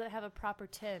he looking. doesn't have a proper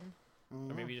tin.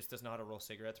 or maybe he just doesn't know how to roll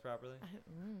cigarettes properly.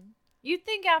 You'd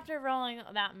think after rolling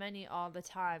that many all the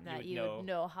time that would you know. would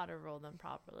know how to roll them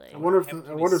properly. I wonder if Have too I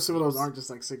many wonder if some of those sleeps. aren't just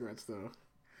like cigarettes though.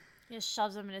 He just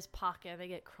shoves them in his pocket and they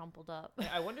get crumpled up.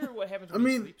 I wonder what happens I when he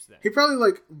mean, sleeps then. he probably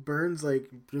like burns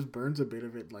a bit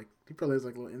of it. Like he probably has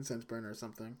like a little incense burner or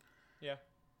something. Yeah.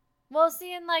 Well,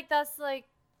 see, and like that's like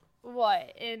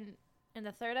What in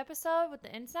the third episode with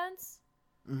the incense?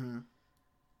 Mm-hmm.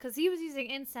 Because he was using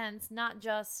incense, not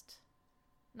just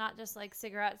like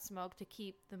cigarette smoke to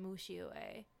keep the mushi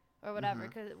away or whatever.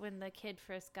 Because when the kid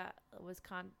first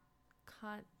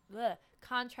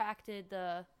contracted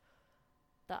the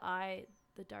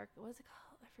dark, what was it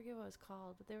called? I forget what it was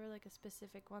called, but they were like a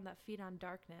specific one that feed on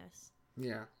darkness.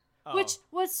 Yeah. Oh. Which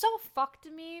was so fucked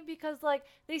to me because like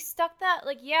they stuck that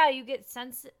like yeah you get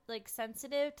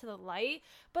sensitive to the light,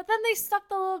 but then they stuck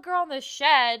the little girl in the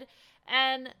shed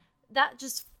and that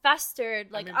just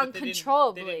festered like but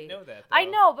uncontrollably. They didn't know that, I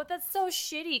though. know, but that's so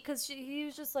shitty because he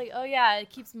was just like, oh yeah, it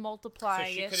keeps So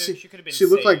multiplying. she could have been She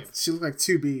looked saved. like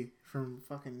 2B from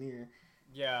fucking Nier.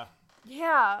 Yeah.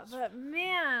 Yeah, but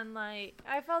man, like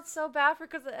I felt so bad for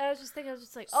because I was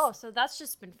just like, oh, so that's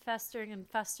just been festering and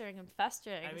festering and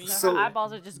festering. I mean, so her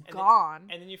eyeballs are just and gone.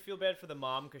 And then you feel bad for the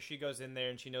mom because she goes in there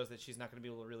and she knows that she's not going to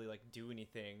be able to really like do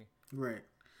anything. Right.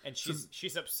 And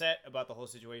she's upset about the whole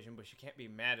situation, but she can't be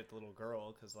mad at the little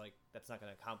girl because like that's not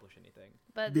going to accomplish anything.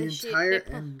 But The entire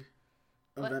they end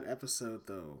of What? that episode,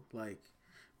 though, like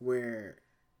where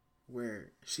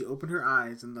she opened her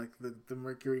eyes and like the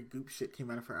mercury goop shit came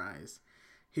out of her eyes.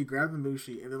 He grabbed the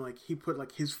mushi and then like he put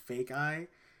like his fake eye.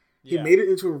 He Yeah. made it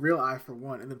into a real eye for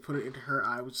one, and then put it into her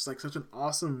eye, which is like such an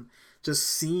awesome just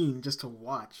scene just to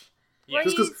watch. Yeah.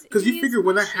 Just because you figure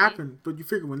when that happened,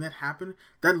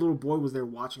 that little boy was there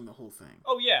watching the whole thing.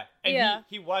 Oh yeah, and Yeah.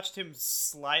 he watched him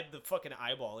slide the fucking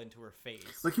eyeball into her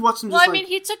face. Like he watched him Well, just I like. mean,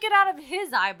 he took it out of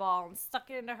his eyeball and stuck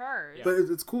it into hers. Yeah. But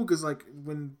it's cool because like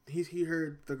when he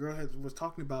heard the girl was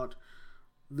talking about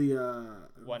the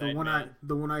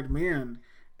one-eyed man,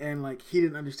 and like he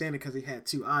didn't understand it because he had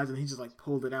two eyes, and he just like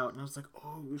pulled it out, and I was like,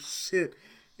 oh shit.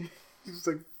 He just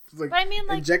like But I mean,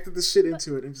 like, injected the shit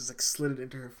into it and just like slid it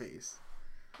into her face.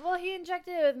 well, he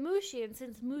injected it with mushi, and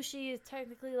since mushi is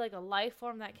technically like a life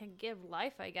form that can give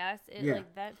life, I guess it Yeah.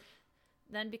 like that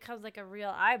then becomes like a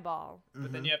real eyeball.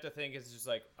 But then you have to think it's just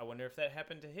like I wonder if that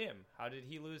happened to him. How did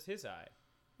he lose his eye?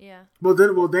 Yeah. Well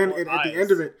then Or at the eyes.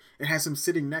 end of it, it has him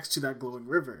sitting next to that glowing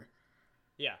river.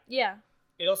 Yeah. Yeah.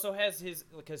 It also has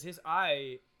because his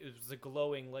eye is the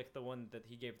glowing like the one that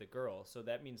he gave the girl, so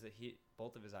that means that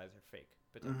both of his eyes are fake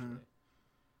potentially.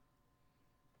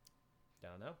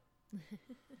 Don't know.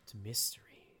 It's a mystery.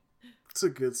 It's a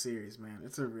good series, man.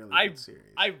 It's a really good series.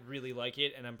 I really like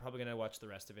it, and I'm probably gonna watch the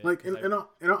rest of it. Like 'cause in all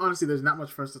honesty, there's not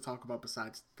much for us to talk about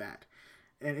besides that,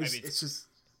 and I mean,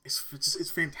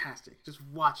 it's fantastic. Just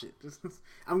watch it.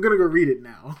 I'm gonna go read it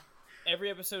now.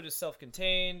 every episode is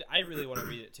self-contained. I really want to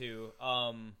read it too.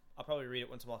 I'll probably read it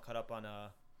once I'm all caught up on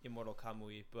Immortal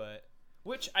Kamui,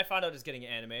 which I found out is getting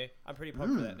an anime. I'm pretty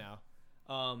pumped for that now.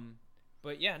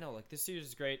 But yeah, no, like this series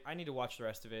is great. I need to watch the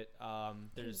rest of it.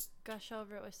 There's Gush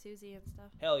over it with Susie and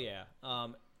stuff. hell yeah.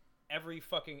 Every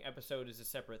fucking episode is a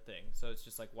separate thing, so it's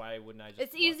just like why wouldn't I just?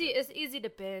 It's watch easy. it? It's easy to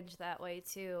binge that way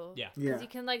too. Yeah. Yeah. You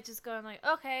can like just go and like,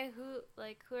 okay,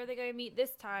 who are they gonna meet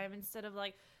this time? Instead of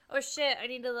like, oh shit, I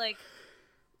need to like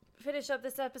finish up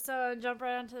this episode and jump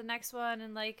right onto the next one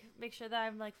and like make sure that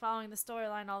I'm like following the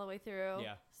storyline all the way through.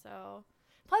 Yeah. So,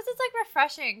 plus it's like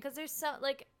refreshing because there's so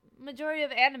like majority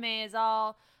of anime is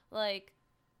all like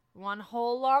one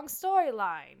whole long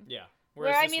storyline. Yeah. Where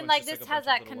Whereas I this mean, one's like just, this a has bunch of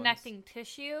that little connecting ones.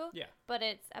 tissue. Yeah. But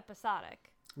it's episodic,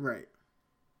 Right.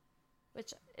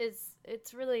 which is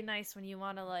it's really nice when you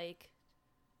want to like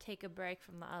take a break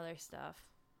from the other stuff.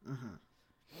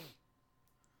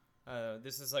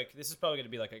 This is probably gonna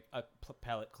be like a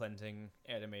palate cleansing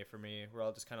anime for me, where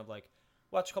I'll just kind of like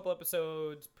watch a couple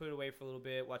episodes, put it away for a little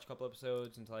bit, watch a couple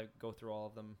episodes until I go through all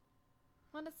of them.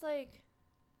 When it's like,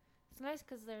 it's nice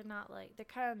because they're not like, they're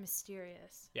kind of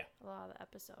mysterious. Yeah. A lot of the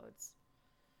episodes.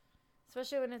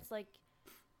 Especially when it's like,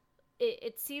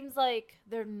 it seems like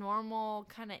they're normal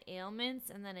kind of ailments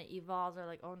and then it evolves or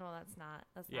like, oh no, that's not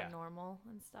Yeah. normal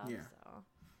and stuff. Yeah. So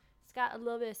it's got a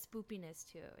little bit of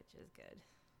spoopiness to it, which is good.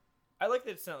 I like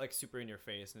that it's not like super in your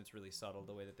face and it's really subtle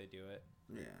the way that they do it.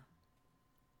 Yeah.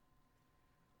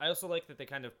 I also like that they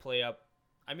kind of play up.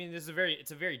 I mean, it's a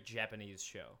very Japanese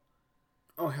show,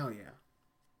 Oh hell yeah.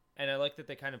 and I like that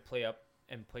they kind of play up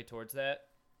and play towards that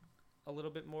a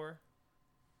little bit more.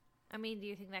 I mean, do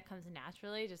you think that comes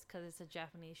naturally just because it's a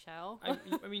Japanese show?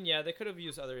 I mean, yeah, they could have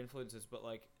used other influences, but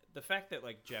like the fact that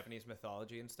like Japanese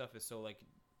mythology and stuff is so like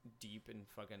deep and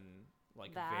fucking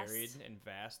like Vast. varied and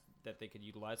vast that they could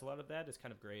utilize a lot of that is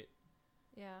kind of great.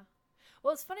 Yeah.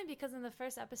 Well, it's funny because in the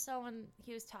first episode when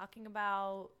he was talking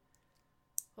about,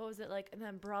 what was it, like an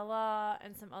umbrella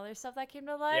and some other stuff that came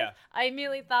to life, Yeah. I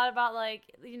immediately thought about like,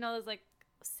 you know, there's like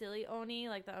silly Oni,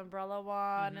 like the umbrella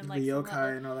one, and like the some yokai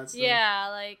other- and all that stuff. yeah,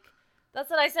 like That's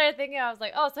what I started thinking. I was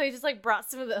like, oh, so he just like brought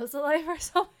some of those to life or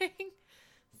something.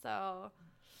 So,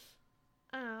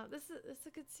 I don't know. This is a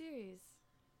good series.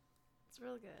 It's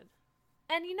real good.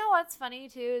 And you know what's funny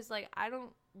too is like I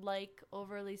don't like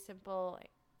overly simple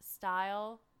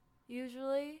style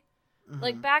usually.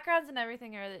 Like backgrounds and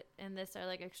everything are in this are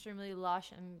like extremely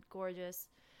lush and gorgeous,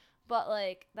 but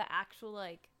like the actual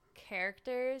like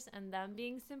characters and them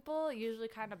being simple usually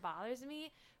kind of bothers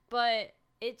me. But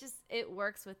it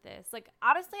works with this. Like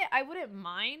honestly, I wouldn't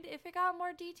mind if it got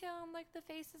more detail on like the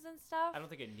faces and stuff. I don't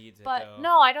think it needs it. But though.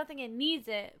 no, I don't think it needs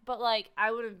it. But like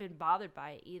I wouldn't have been bothered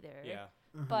by it either. Yeah.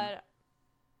 But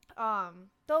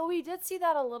though we did see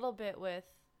that a little bit with.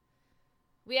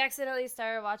 We accidentally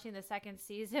started watching the second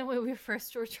season when we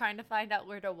first were trying to find out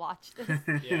where to watch this.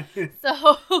 Yeah.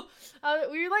 So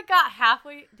we like got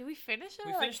halfway. Did we finish it?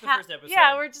 We or, finished like, the first episode.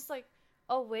 Yeah, we're just like,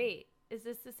 oh wait, is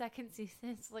this the second season?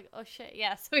 It's like, oh shit,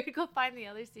 yeah. So we had to go find the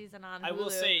other season on Hulu. I will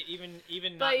say, even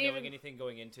not knowing anything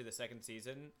going into the second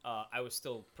season, I was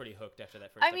still pretty hooked after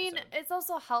that first episode. It's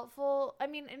also helpful. I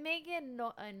mean, it may get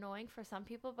annoying for some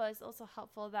people, but it's also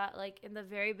helpful that, like, in the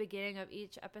very beginning of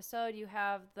each episode, you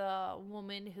have the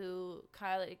woman who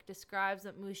kind of, like, describes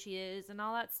what Mushi is and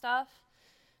all that stuff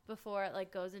before it,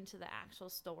 like, goes into the actual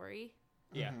story.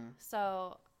 Yeah.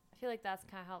 So I feel like that's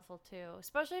kind of helpful, too.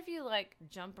 Especially if you, like,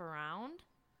 jump around.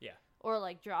 Yeah. Or,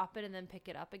 like, drop it and then pick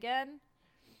it up again.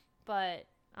 But,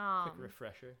 quick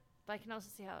refresher. But I can also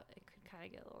see how it could kind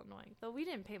of get a little annoying. Though we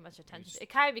didn't pay much attention. It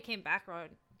kind of became background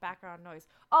noise.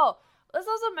 Oh, let's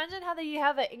also mention how they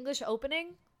have an English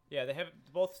opening. Yeah, they have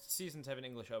both seasons have an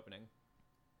English opening,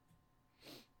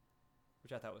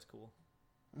 which I thought was cool.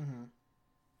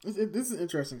 This is an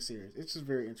interesting series. It's just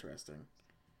very interesting.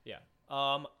 Yeah.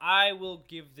 I will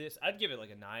give this. I'd give it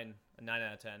like a 9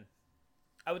 out of 10.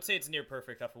 I would say it's near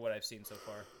perfect off of what I've seen so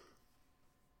far.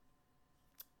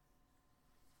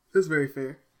 That's very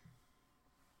fair.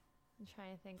 I'm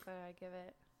trying to think what I give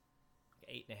it.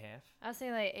 8.5. I was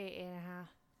saying like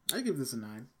 8.5. I give this a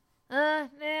 9.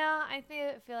 Yeah, I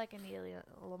feel like I need a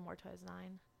little more towards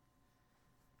 9.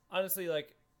 Honestly,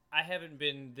 like, I haven't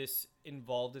been this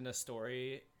involved in a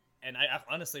story, and I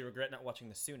honestly regret not watching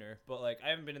this sooner, but, like, I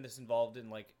haven't been this involved in,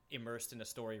 like, immersed in a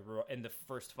story in the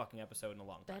first fucking episode in a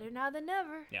long time. Better now than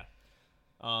never. Yeah.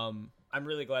 I'm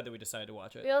really glad that we decided to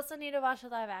watch it. We also need to watch the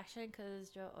live action because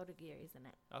Joe Odagiri's in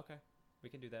it. Okay. We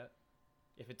can do that.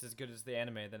 If it's as good as the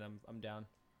anime, then I'm down.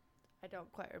 I don't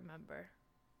quite remember.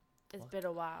 It's been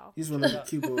a while. He's one of the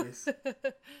cute boys.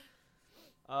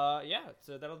 Yeah,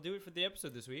 so that'll do it for the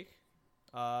episode this week.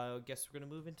 I guess we're going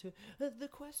to move into the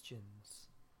questions.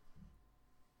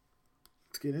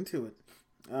 Let's get into it.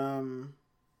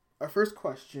 Our first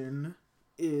question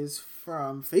is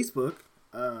from Facebook.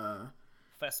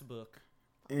 Facebook.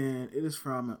 And it is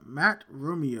from Matt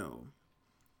Romeo.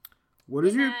 What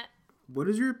is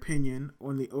your opinion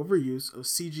on the overuse of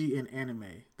CG in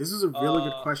anime? This is a really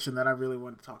good question that I really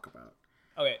want to talk about.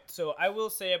 Okay, so I will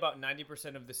say about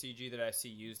 90% of the CG that I see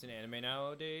used in anime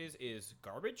nowadays is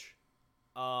garbage.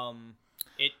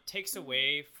 It takes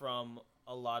away from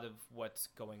a lot of what's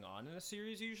going on in a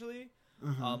series usually.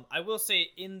 I will say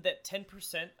in that 10%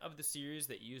 of the series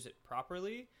that use it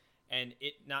properly, and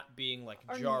it not being like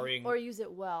jarring or use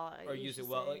it well,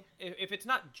 like if it's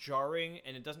not jarring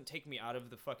and it doesn't take me out of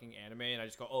the fucking anime and I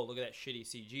just go, oh, look at that shitty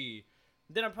CG,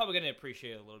 then I'm probably going to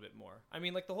appreciate it a little bit more. I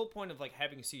mean, like, the whole point of like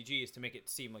having CG is to make it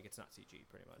seem like it's not CG,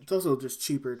 pretty much. It's also just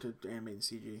cheaper to animate in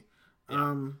CG.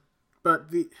 Yeah. But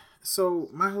so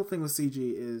my whole thing with CG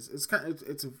is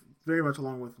it's very much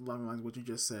along the lines of what you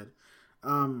just said.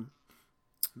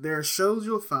 There are shows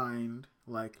you'll find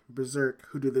like Berserk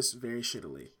who do this very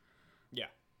shittily. Yeah.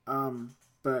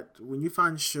 But when you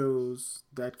find shows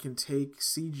that can take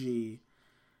CG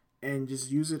and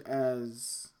just use it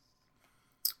as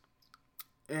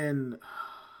kind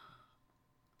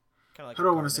of like how do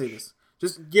I want to say this?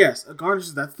 Just a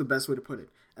garnish. That's the best way to put it.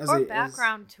 As or a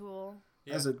background tool.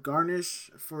 Yeah. As a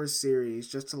garnish for a series,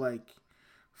 just to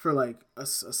for a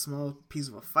small piece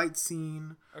of a fight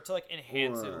scene, or to like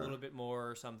enhance it a little bit more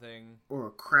or something, or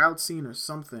a crowd scene or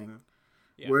something,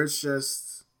 where it's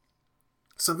just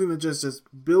something that just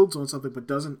builds on something but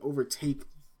doesn't overtake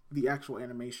the actual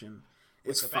animation.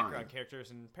 It's like the fine. Background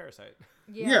characters in Parasite.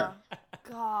 Yeah.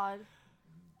 God.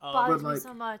 Bothers me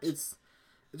so much. It's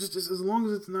just as long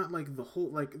as it's not like the whole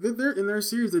they're in their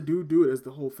series they do it as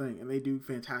the whole thing and they do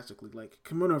fantastically. Like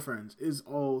Kimono Friends is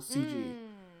all CG.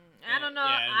 I don't know.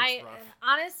 Yeah, I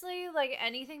honestly like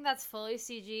anything that's fully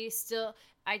CG. Still,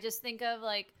 I just think of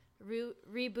like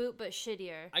Reboot but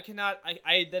shittier. I cannot.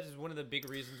 I that is one of the big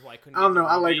reasons why I couldn't. I don't know.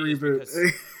 I like Reboot.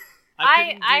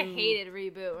 I hated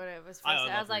Reboot when it was first.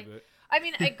 I was like, Reboot. I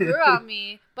mean, it grew on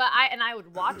me, but I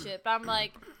would watch it, but I'm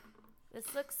like,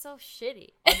 this looks so shitty.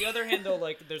 On the other hand, though,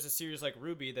 like there's a series like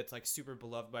RWBY that's like super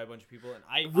beloved by a bunch of people, and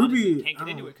I RWBY, honestly can't get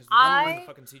into it because I don't like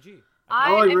the fucking CG.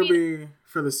 I like I mean, RWBY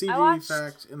for the CG watched-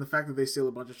 fact and the fact that they steal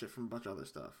a bunch of shit from a bunch of other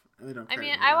stuff, and they don't. I credit mean,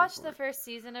 anybody I watched for the it. first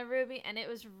season of RWBY, and it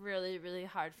was really, really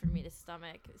hard for me to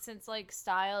stomach since like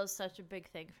style is such a big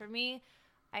thing for me.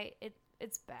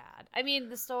 It's bad. I mean,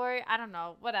 the story, I don't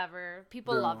know, whatever.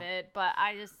 People No. love it, but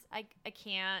I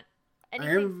can't.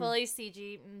 Anything fully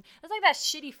CG. It's like that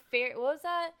shitty fairy. What was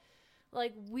that?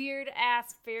 Like weird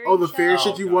ass fairy. Oh, the show? fairy Oh,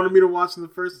 shit you God. wanted me to watch in the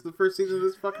first season of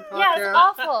this fucking podcast. Yeah, it's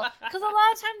awful. Because a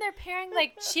lot of time they're pairing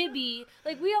like Chibi.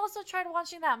 Like we also tried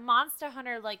watching that Monster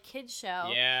Hunter like kids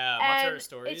show. Yeah, Monster Hunter and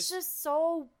Stories. it's just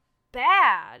so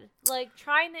bad. Like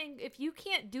trying to, if you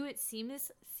can't do it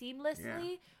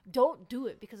seamlessly, don't do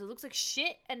it because it looks like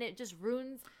shit and it just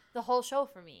ruins the whole show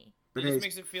for me. But it just hey,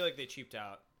 makes it feel like they cheaped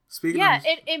out. speaking Yeah, of,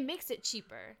 it makes it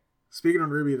cheaper. speaking on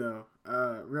RWBY though,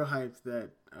 real hyped that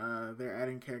they're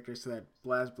adding characters to that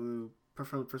BlazBlue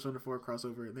Persona 4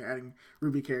 crossover, and they're adding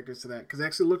RWBY characters to that because they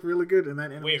actually look really good in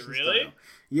that animation really? style.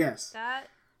 Yes, That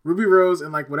Ruby Rose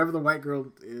and like whatever the white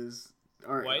girl is.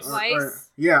 Weiss?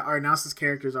 Are announced as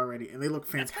characters already, and they look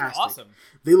That's fantastic. kind of awesome.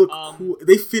 They look cool.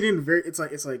 They fit in very. It's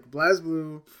like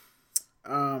BlazBlue,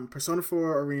 Persona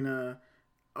 4 Arena,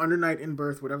 Under Night in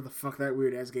Birth, whatever the fuck that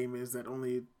weird ass game is that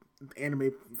only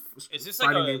anime Is this like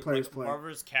fighting a game players like play.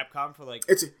 Marvel's Capcom for like?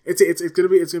 It's gonna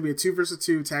be a 2 versus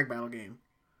 2 tag battle game.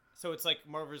 So it's like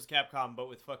Marvel's Capcom, but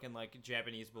with fucking like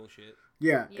Japanese bullshit.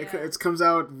 Yeah, Yeah. It comes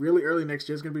out really early next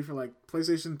year. It's gonna be for like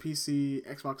PlayStation, PC,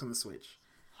 Xbox, and the Switch.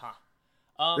 Huh.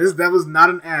 That was not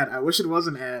an ad. I wish it was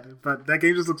an ad, but that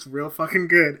game just looks real fucking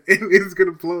good. It's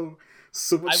gonna blow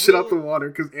so much shit out the water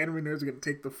because anime nerds are gonna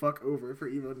take the fuck over for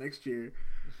EVO next year.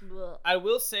 Blech. I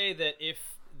will say that if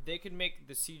they could make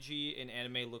the CG in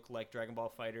anime look like Dragon Ball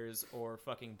Fighters or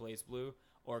fucking BlazBlue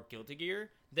or Guilty Gear,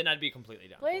 then I'd be completely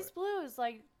down. Blaze for it. Blue is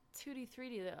like 2D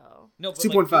 3D though. No, but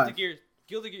 2.5. like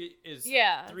Guilty Gear is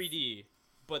Yeah. 3D,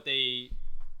 but they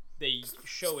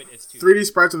show it as 2D. 3D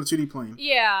sprites on the 2D plane.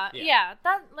 Yeah, Yeah. yeah.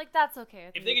 That's okay.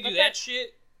 with If me, they could but do that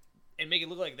shit and make it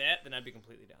look like that, then I'd be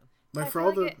completely down. Like I for feel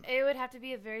all like it would have to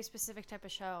be a very specific type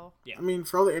of show. Yeah. I mean,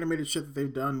 for all the animated shit that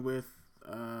they've done with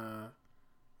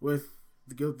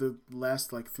the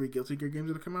last like 3 Guilty Gear games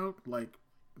that have come out, like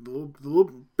the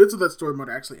little bits of that story mode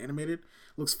are actually animated,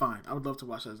 looks fine. I would love to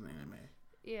watch that as an anime.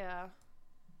 Yeah.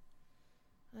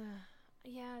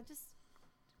 Yeah, just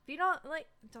if you don't like,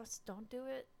 just don't do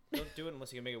it. Don't do it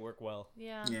unless you can make it work well.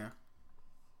 Yeah. Yeah.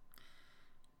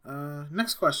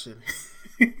 Next question.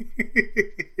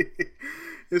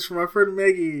 It's from our friend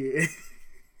Maggie.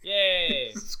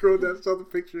 Yay! Scroll down, saw the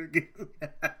picture again.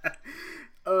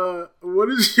 What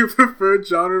is your preferred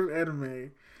genre of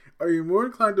anime? Are you more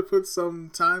inclined to put some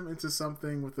time into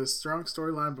something with a strong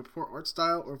storyline but poor art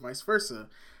style, or vice versa?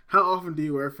 How often do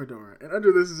you wear a fedora? And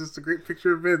under this is just a great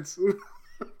picture of Vince.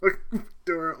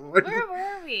 Fedora on. Where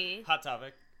were we? Hot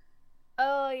topic.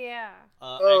 Oh yeah,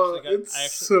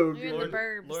 So You're in good. the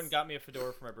burbs. Lauren got me a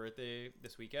fedora for my birthday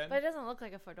this weekend. but it doesn't look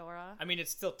like a fedora. I mean,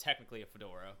 it's still technically a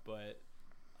fedora, but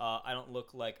I don't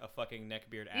look like a fucking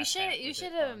neckbeard ass. You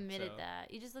should have admitted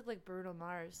that. You just look like Bruno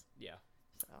Mars. Yeah.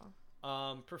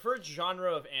 So Preferred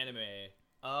genre of anime.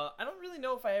 I don't really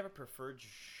know if I have a preferred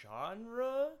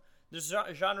genre. There's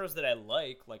genres that I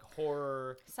like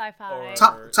horror. sci-fi. Or-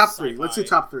 Top 3. Let's do sci-fi.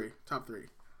 top 3. Top 3.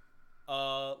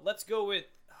 Let's go with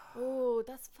Ooh,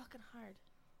 that's fucking hard.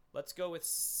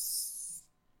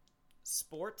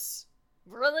 sports.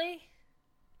 Really?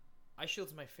 Ice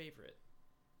Shield's my favorite.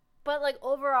 But like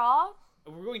overall,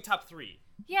 We're going top 3.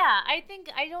 yeah. I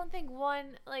don't think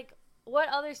one like. What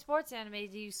other sports anime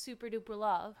do you super duper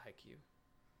love? Haikyuu.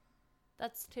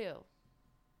 That's 2.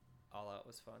 All Out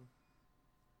was fun.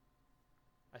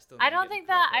 I don't think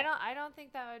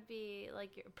that would be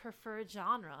like your preferred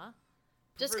genre.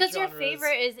 Just because your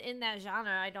favorite is in that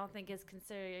genre, I don't think is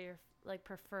considered your like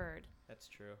preferred. That's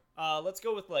true. Let's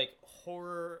go with like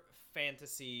horror,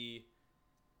 fantasy,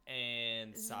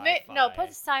 and sci-fi. No, put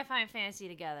sci-fi and fantasy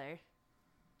together.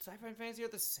 Sci-fi and fantasy are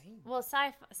the same. Well,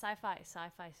 sci-fi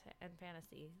and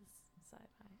fantasy. Sci-fi.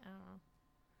 I don't know.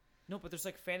 No, but there's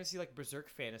like fantasy like Berserk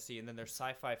fantasy, and then there's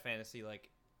sci-fi fantasy like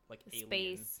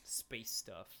alien space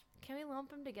stuff. Can we lump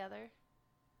them together?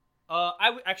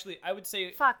 I would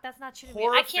say Fuck, that's not true to me.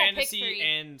 horror, I can't pick fantasy, 3.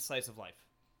 and slice of life.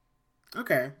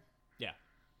 Okay. Yeah.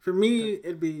 For me,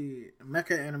 it'd be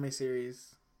mecha anime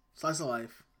series, slice of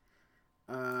life,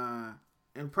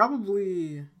 and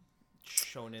probably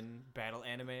Shonen battle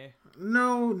anime.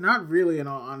 no, not really. In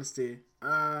all honesty,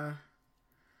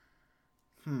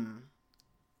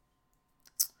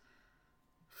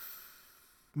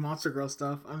 Monster Girl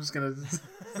stuff. I'm just gonna.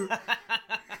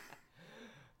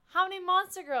 How many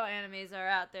Monster Girl animes are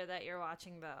out there that you're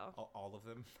watching though? All of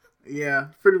them. Yeah,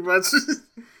 pretty much.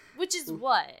 Which is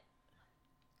what?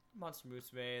 Monster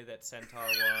Musume, that Centaur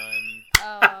one.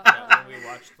 Oh, That one we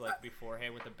watched like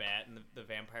beforehand with the bat and the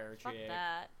vampire fuck chick.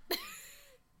 that.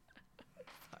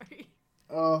 Sorry.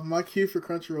 Oh, my queue for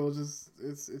Crunchyroll is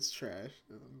just it's trash.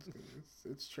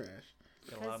 It's trash.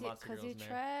 Got a lot of Monster Because Girls you in there.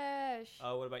 trash.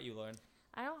 What about you, Lauren?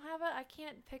 I don't have it. I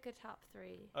can't pick a top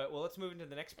 3. All right, well, let's move into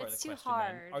the next part It's of the too question.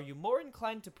 Then. hard. Are you more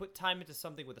inclined to put time into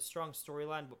something with a strong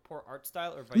storyline but poor art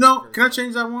style, or vice No, versa? can I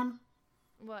change that one?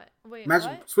 What? Wait,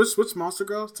 Magic. what? Switch Monster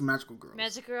Girls to Magical Girls.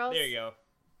 Magic Girls? There you go.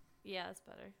 Yeah, that's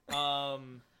better.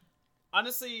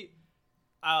 Honestly,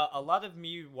 a lot of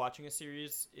me watching a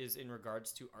series is in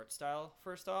regards to art style.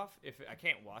 First off, if I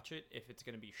can't watch it if it's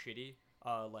gonna be shitty,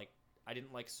 like I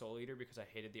didn't like Soul Eater because I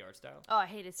hated the art style. Oh, I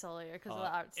hated Soul Eater because of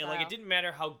the art style. And like it didn't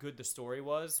matter how good the story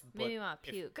was, but Made me want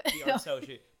to puke. if the art style was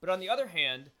shitty. But on the other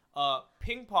hand,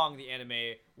 Ping Pong the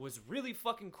anime was really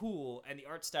fucking cool, and the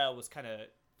art style was kind of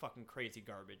fucking crazy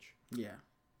garbage. Yeah.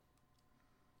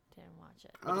 Didn't watch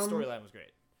it. But the storyline was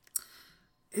great.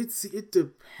 It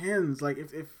depends. Like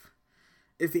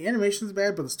if the animation's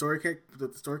bad, but the story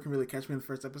can really catch me in the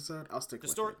first episode, I'll stick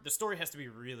with it. The story has to be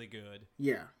really good.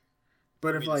 Yeah.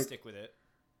 But if like stick with it.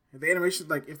 if the animation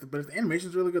if the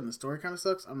animation's really good and the story kind of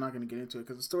sucks, I'm not gonna get into it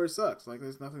because the story sucks. Like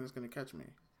there's nothing that's gonna catch me.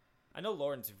 I know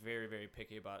Lauren's very, very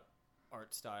picky about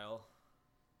art style.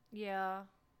 Yeah,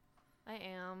 I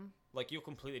am. Like you'll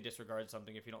completely disregard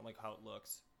something if you don't like how it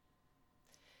looks.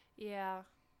 Yeah,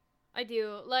 I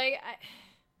do. Like,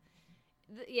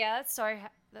 that story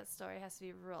has to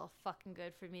be real fucking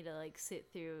good for me to like sit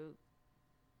through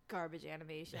garbage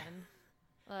animation.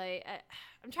 Like,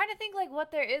 I'm trying to think like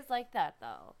what there is like that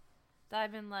though. That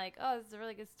I've been like, oh, this is a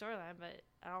really good storyline, but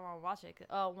I don't want to watch it.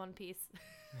 Oh, One Piece.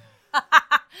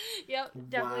 Yep,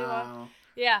 definitely Wow. one.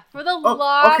 Yeah, for the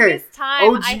longest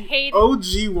time, I hated.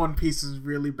 OG One Piece is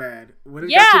really bad. When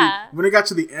it got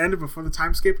to the end before the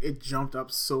time skip, it jumped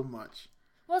up so much.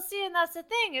 Well, see, and that's the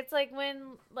thing. It's like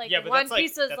when But One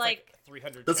Piece was like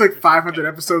 300. That's like 500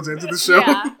 episodes into the show.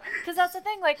 Yeah, because that's the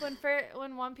thing. Like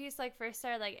when One Piece like first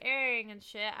started like airing and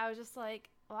shit, I was just like,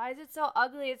 why is it so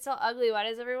ugly? It's so ugly. Why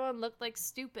does everyone look like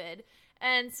stupid?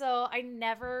 And so I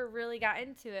never really got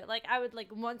into it. Like I would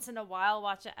like once in a while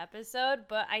watch an episode,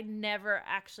 but I never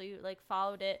actually like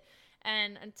followed it.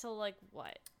 And until like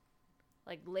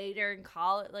later in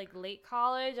college, like late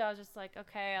college, I was just like,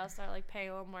 okay, I'll start like paying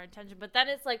a little more attention. But then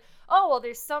it's like, oh, well,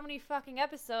 there's so many fucking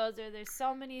episodes or there's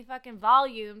so many fucking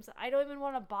volumes. I don't even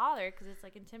want to bother because it's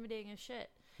like intimidating as shit.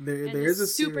 There's a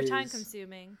super series, time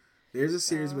consuming. There's a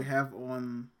series we have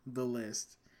on the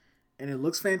list, and it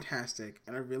looks fantastic.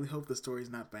 And I really hope the story's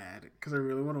not bad because I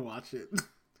really want to watch it.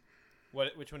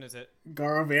 Which one is it?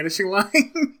 Garo Vanishing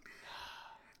Line.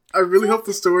 I really hope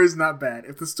the story's not bad.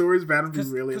 If the story's bad, I'll be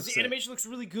really upset. Because the animation looks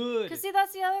really good. Because see,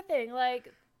 that's the other thing.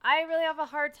 Like, I really have a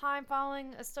hard time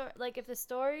following a story. Like, if the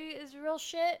story is real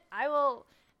shit, I will.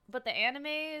 But the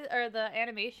anime or the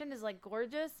animation is like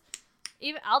gorgeous.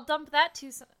 Even I'll dump that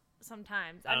too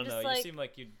sometimes. I don't know. Like, you seem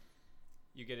like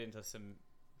you get into some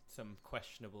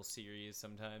questionable series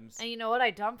sometimes. And you know what? I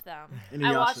dump them.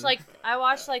 Inuyasha. I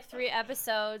watched like 3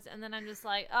 episodes, and then I'm just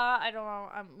like, I don't know.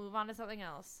 I move on to something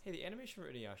else. Hey, the animation for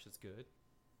Inuyasha is good.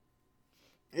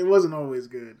 It wasn't always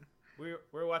good.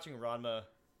 We're watching Ranma.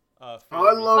 I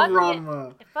love Fuck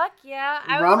Ranma. Fuck yeah!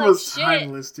 Ranma's like,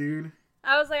 timeless, dude.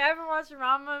 I was like, I haven't watched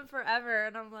Ranma in forever,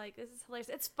 and I'm like, this is hilarious.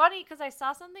 It's funny because I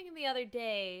saw something the other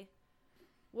day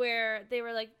where they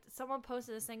were like, someone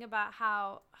posted this thing about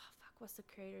how, what's the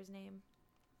creator's name?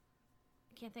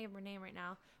 I can't think of her name right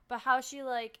now. But how she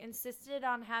like insisted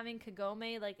on having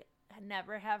Kagome like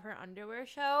never have her underwear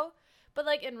show. But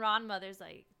like in Ranma, there's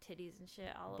like titties and shit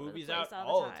all over the Boobies place out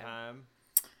all the time.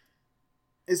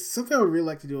 It's something I would really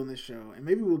like to do on this show, and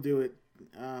maybe we'll do it,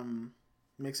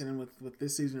 mixing in with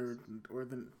this season or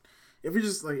the if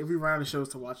we run out of shows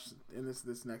to watch in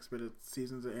this next bit of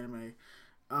seasons of anime,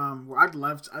 where I'd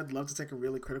love to take a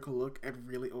really critical look at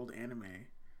really old anime.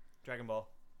 Dragon Ball.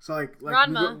 So like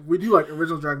Ranma. we do like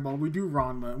original Dragon Ball, we do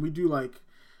Ranma, and we do like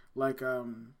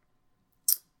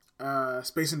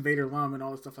Space Invader Lum and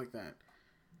all that stuff like that.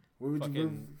 Where would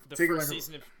you the take first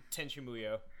season of Tenchi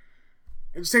Muyo?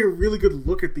 And just take a really good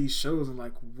look at these shows and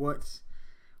like what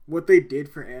they did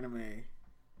for anime.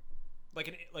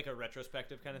 Like a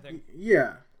retrospective kind of thing?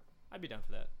 Yeah. I'd be down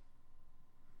for that.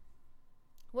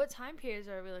 What time periods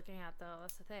are we looking at though?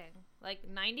 That's the thing. Like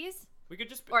 90s? We could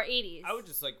just Or 80s. I would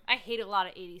just like I hate a lot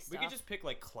of 80s stuff. we could just pick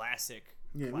like classic.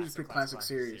 Yeah, we just pick classic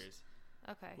series.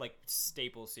 Okay. like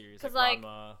staple series, 'Cause, like like,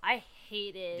 Ranma, I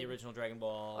hated the original Dragon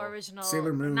Ball. original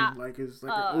Sailor Moon, not like it's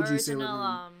like an OG original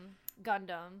Sailor Moon.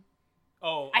 Gundam.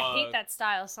 Oh, I hate that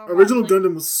style so much. Original like,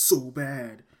 Gundam was so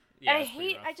bad. Yeah, I it's pretty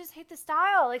hate. rough. I just hate the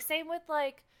style. Like same with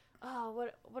like,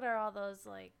 what are all those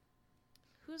like?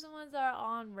 Who's the ones that are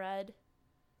on Red?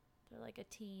 They're like a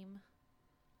team.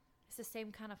 It's the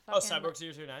same kind of Oh, fucking.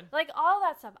 Cyborg 009? Like all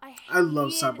that stuff. I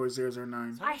love hate- Cyborg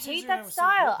 009. I Cyborg hate 009 that was so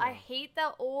style. good, I though. hate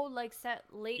that old like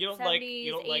late You don't 70s, like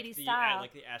you don't 80s like the style.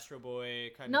 like the Astro Boy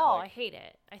kind No, of I like, hate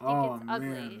it. I think Oh, it's ugly.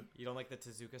 man. you don't like the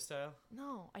Tezuka style?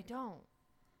 No, I don't.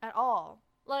 At all.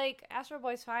 Like Astro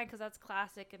Boy's fine because that's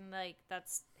classic and like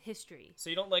that's history. So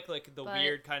you don't like the But-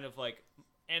 weird kind of like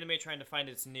anime trying to find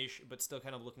its niche but still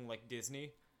kind of looking like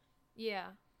Disney? Yeah.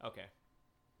 Okay.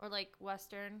 Or like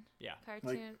Western Yeah.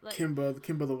 Like cartoon.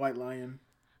 Kimba the White Lion.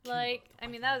 Like I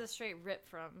mean that was a straight rip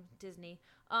from Disney.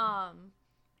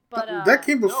 But That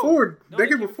came before. no, that it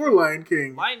came came before from- Lion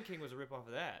King. Lion King was a rip off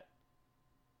of that.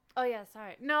 Oh yeah,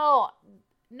 sorry. No.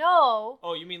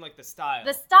 Oh, you mean like the style?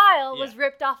 The style was Yeah.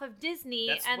 ripped off of Disney,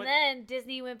 That's and what- then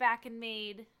Disney went back and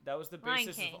made. That was the Lion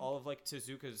basis King. of all of like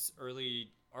Tezuka's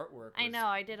early artwork. I was- know.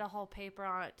 I did a whole paper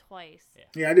on it twice. Yeah.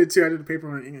 Yeah, I did too. I did a paper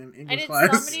on English I did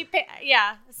class. so many.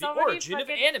 Yeah, The so many origin of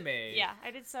fucking- anime. Yeah,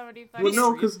 I did so many fucking. Well,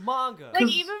 no, History of 'cause- manga. like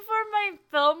 'cause- even for my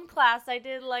film class, I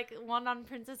did like one on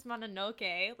Princess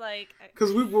Mononoke. Like,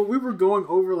 Because we were going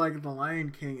over like the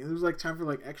Lion King, and it was like time for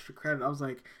like extra credit. I was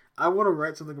like, I want to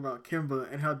write something about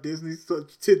Kimba and how Disney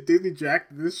Disney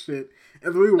jacked this shit.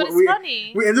 And then but it's we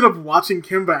funny. we ended up watching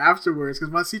Kimba afterwards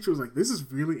because my teacher was like, "This is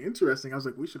really interesting." I was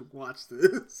like, "We should watch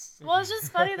this." Well, it's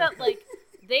just funny that like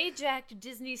they jacked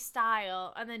Disney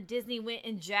style, and then Disney went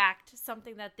and jacked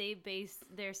something that they based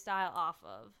their style off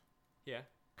of. Yeah.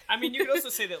 I mean, you could also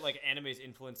say that like anime's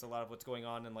influenced a lot of what's going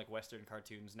on in like Western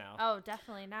cartoons now. Oh,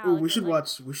 definitely now. Ooh, look we at, should like-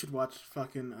 watch. We should watch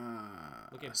fucking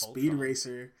Look at Speed Voltron.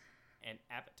 Racer. And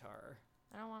Avatar.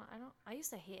 I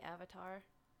used to hate Avatar.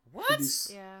 What?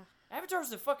 These- Yeah. Avatar's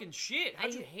the fucking shit.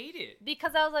 How'd I- you hate it?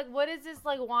 Because I was like, what is this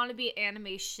like wannabe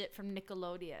anime shit from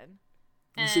Nickelodeon?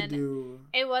 We should And do.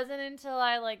 it wasn't until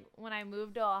I like when I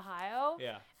moved to Ohio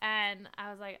Yeah. and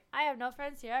I was like, I have no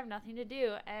friends here, I have nothing to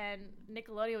do, and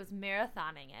Nickelodeon was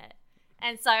marathoning it.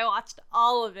 And so I watched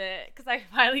all of it because I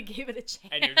finally gave it a chance.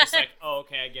 And you're just like, oh,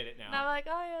 okay, I get it and I'm now. like,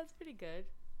 oh yeah, it's pretty good.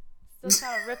 Still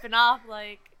kind of ripping off,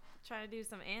 like trying to do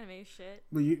some anime shit.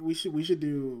 But we should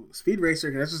do Speed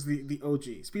Racer. 'Cause that's just the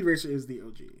OG. Speed Racer is the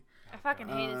OG. I fucking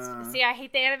hate Uh, it. See, I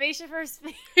hate the animation for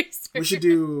Speed Racer. We should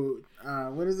do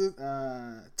what is it?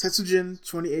 Tetsujin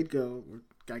 28 Go or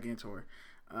Gigantor.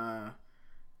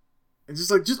 And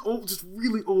just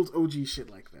really old OG shit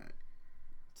like that.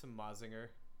 Some Mazinger.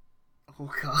 Oh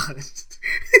god.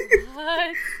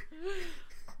 What?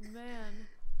 Man.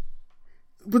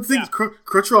 But the thing is,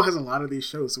 Crunchyroll has a lot of these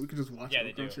shows, so we can just watch Yeah,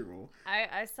 it they on do. Crunchyroll.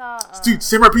 I saw. Dude,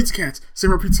 Samurai Pizza Cats.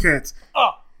 Samurai Pizza Cats.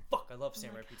 Oh, fuck, I love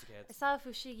Samurai Pizza I Cats. saw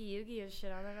Fushigi Yugi and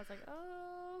shit on there, and I was like,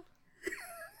 oh.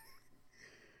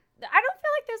 I don't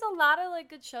feel like there's a lot of like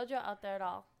good shoujo out there at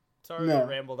all. Sorry No. I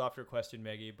rambled off your question,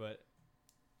 Maggie, but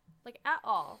Like at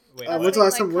all. wait, That's When's the what?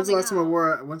 last like time? When's the coming last time I out.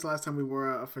 wore? When's the last time we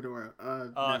wore a fedora?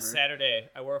 Never. Saturday.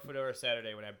 I wore a fedora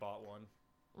Saturday when I bought one.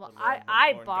 Well, The Lauren- the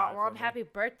I Lauren bought got it one. for me. Happy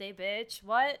birthday, bitch.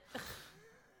 What?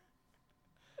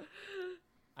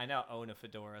 I now own a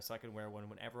fedora, so I can wear one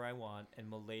whenever I want, and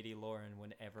Milady Lauren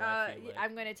whenever I feel like.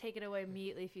 I'm gonna take it away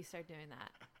immediately if you start doing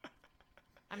that.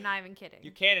 I'm not even kidding.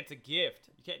 You can't. It's a gift.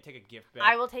 You can't take a gift back.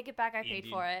 I will take it back. I paid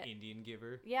for it. Indian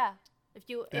giver. Yeah. If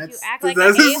you That's act like an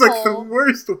that's just like the a-hole,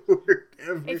 worst word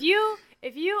ever. if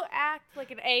you act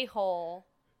like an a-hole,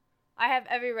 I have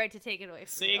every right to take it away from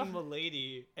Saying you.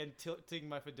 Milady and tilting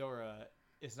my fedora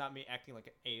is not me acting like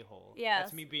an a-hole. Yes.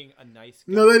 That's me being a nice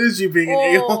guy. No, that is you being an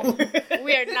Oh, a-hole.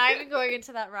 we are not even going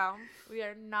into that realm. We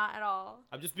are not at all.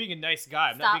 I'm just being a nice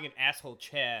guy. I'm Stop. not being an asshole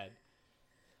Chad.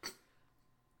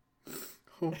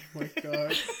 Oh my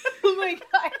god. Oh my god!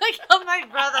 I like how my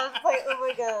brother's like, oh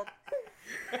my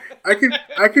god.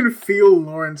 I can feel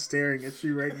Lauren staring at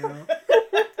you right now.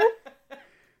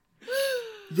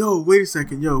 Yo, wait a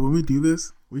second. Yo, when we do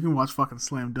this, we can watch fucking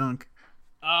Slam Dunk.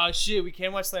 Oh shit, we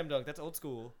can't watch Slam Dunk. That's old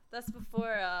school. That's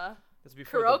before That's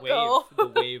before Kuroko. the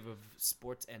wave of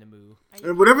sports anime.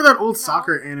 And whatever that old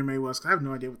soccer anime was, 'cause I have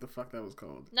no idea what the fuck that was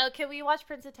called. No, can we watch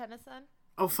Prince of Tennis then?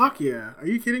 Oh fuck yeah! Are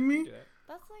you kidding me? Do that.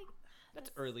 That's like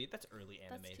That's early. That's early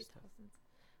that's anime 2000s. stuff.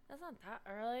 That's not that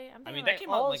early. I'm I thinking, mean, that like, came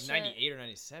out in old like shit. 98 or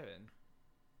 97.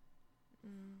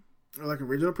 Or like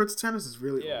original Prince of Tennis is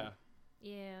really Yeah. old.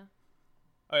 Yeah,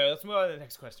 All right, let's move on to the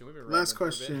next question. We've been Last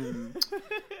rambling for a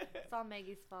bit. it's all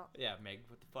Maggie's fault. Yeah, Meg,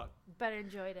 what the fuck? Better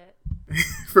enjoyed it.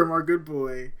 From our good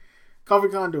boy, Coffee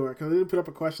Condor, because I didn't put up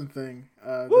a question thing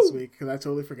this week because I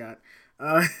totally forgot.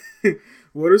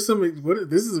 What are some?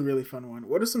 This is a really fun one.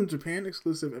 What are some Japan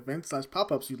exclusive events /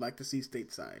 pop-ups you'd like to see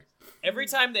stateside? Every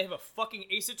time they have a fucking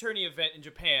Ace Attorney event in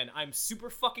Japan, I'm super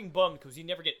fucking bummed because you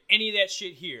never get any of that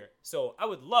shit here. So I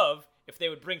would love if they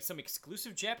would bring some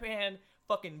exclusive Japan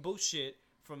fucking bullshit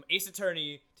from Ace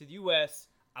Attorney to the US.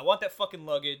 I want that fucking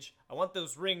luggage. I want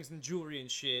those rings and jewelry and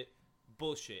shit.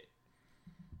 Bullshit.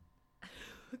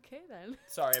 Okay, then.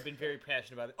 Sorry, I've been very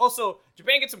passionate about it. Also,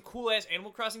 Japan gets some cool-ass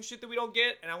Animal Crossing shit that we don't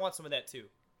get, and I want some of that too.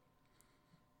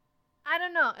 I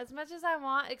don't know. As much as I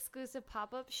want exclusive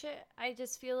pop-up shit, I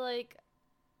just feel like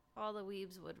all the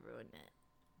weebs would ruin it.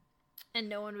 And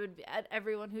no one would be...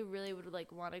 Everyone who really would,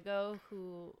 like, want to go,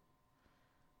 who...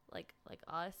 Like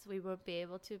us, we won't be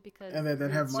able to because and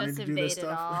they'd have money to do this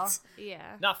stuff.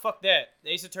 Yeah. Nah, fuck that. The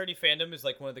Ace Attorney fandom is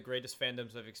like one of the greatest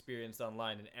fandoms I've experienced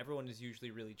online, and everyone is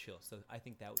usually really chill. So I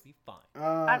think that would be fine.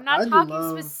 I'm not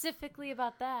talking specifically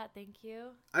about that. Thank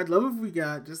you. I'd love if we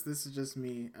got this is just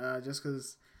me, just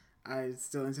because I'm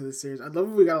still into this series. I'd love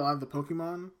if we got a lot of the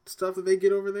Pokemon stuff that they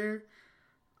get over there.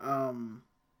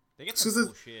 They get some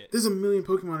cool shit. There's a million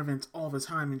Pokemon events all the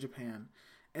time in Japan.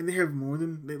 And they have more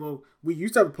than we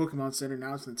used to have a Pokemon Center.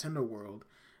 Now it's Nintendo World,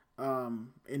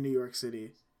 in New York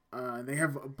City. And they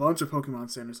have a bunch of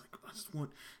Pokemon centers. Like, I just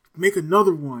make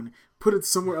another one. Put it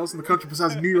somewhere else in the country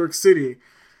besides New York City.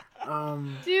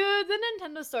 Dude, the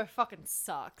Nintendo store fucking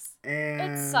sucks.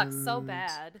 It sucks so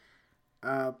bad.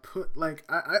 I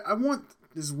want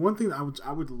this one thing that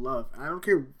I would love. I don't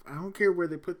care where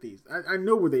they put these. I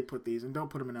know where they put these, and don't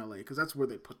put them in LA because that's where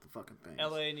they put the fucking things.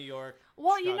 LA, New York.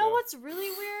 Well, Chicago. You know what's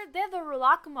really weird? They have the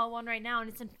Rilakkuma one right now, and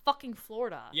it's in fucking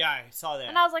Florida. Yeah, I saw that.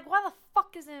 And I was like, why the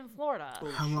fuck is it in Florida?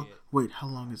 Bullshit. How long? Wait, how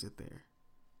long is it there?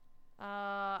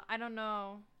 I don't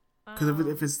know. Because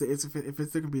if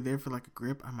it's gonna be there for like a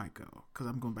grip, I might go because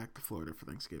I'm going back to Florida for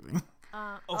Thanksgiving. Shit!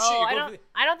 I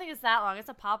don't think it's that long. It's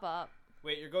a pop up.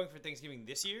 Wait, you're going for Thanksgiving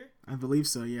this year? I believe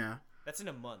so. Yeah. That's in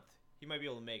a month. You might be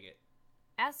able to make it.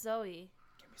 Ask Zoe.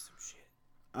 Give me some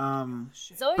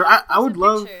shit. Zoe, but I would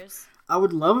love. pictures. I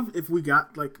would love if we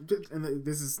got like, and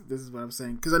this is what I'm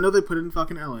saying because I know they put it in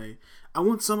fucking LA. I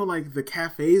want some of like the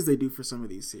cafes they do for some of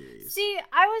these series. See,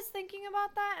 I was thinking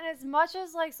about that, and as much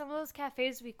as like some of those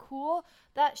cafes would be cool,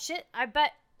 that shit, I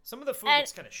bet. Some of the food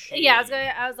looks kind of shit. Yeah,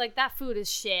 I was like, that food is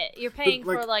shit. You're paying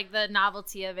like, for like the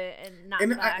novelty of it and not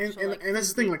and the actual, and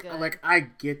that's the thing. Like I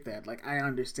get that. Like I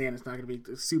understand it's not gonna be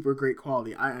super great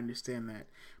quality. I understand that.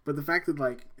 But the fact that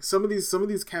like some of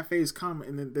these cafes come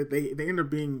and then they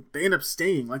end up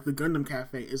staying. Like the Gundam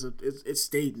Cafe it's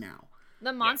stayed now.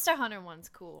 The Monster Hunter one's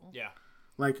cool. Yeah.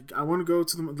 Like I want to go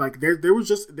to the like there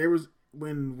was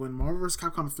when Marvel vs.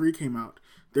 Capcom 3 came out,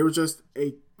 there was just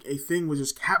a thing with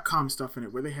just Capcom stuff in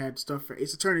it where they had stuff for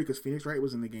Ace Attorney because Phoenix Wright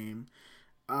was in the game.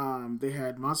 They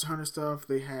had Monster Hunter stuff.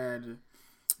 They had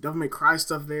Devil May Cry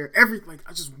stuff there.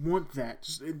 I just want that.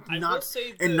 Just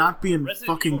not be in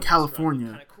fucking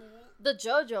California. Cool. The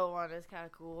JoJo one is kind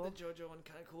of cool. The JoJo one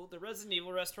kind of cool. The Resident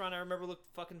Evil restaurant I remember looked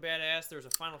fucking badass. There was a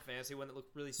Final Fantasy one that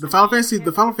looked really sweet.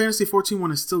 The Final Fantasy 14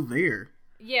 one is still there.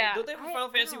 Yeah. Don't they have a Final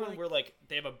Fantasy one where like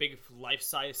they have a big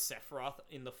life-size Sephiroth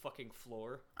in the fucking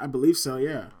floor? I believe so.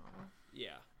 Yeah.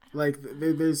 Yeah. Like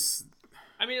there's.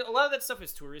 I mean, a lot of that stuff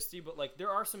is touristy, but like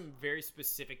there are some very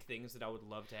specific things that I would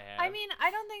love to have. I mean, I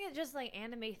don't think it's just like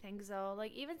anime things though.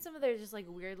 Like even some of their just like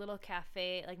weird little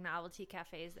cafe, like novelty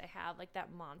cafes they have, like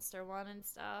that monster one and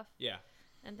stuff. Yeah.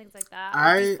 And things like that.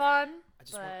 Which is fun. I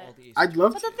just want all these. I'd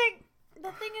love. But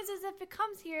the thing is if it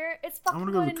comes here, it's fucking I want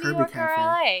to going go to to New Kirby York Cafe. or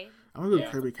LA. I want to go to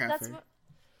Kirby Cafe.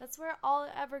 That's where all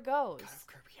it ever goes. God,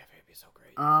 Kirby Cafe would be so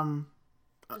great.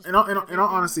 In all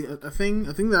honesty, a thing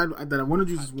that I want to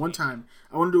do just one time.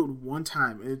 I want to do it one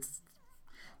time.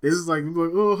 This is like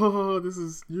oh, this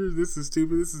is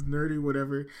stupid. This is nerdy.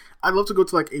 Whatever. I'd love to go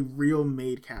to like a real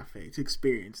made cafe to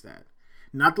experience that.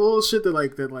 Not the little shit that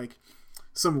like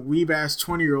some weeb ass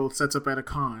 20-year-old sets up at a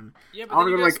con. Yeah, but I want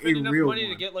to you go gotta like spend a enough real money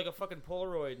one. to get like a fucking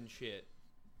Polaroid and shit.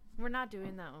 We're not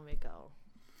doing that when we go.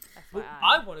 Well,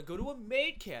 I want to go to a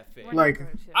maid cafe. We're Like- not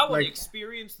going to. I want like- to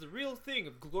experience the real thing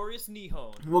of glorious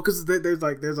Nihon. Well, because there's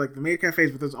like the maid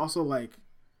cafes, but there's also like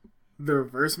the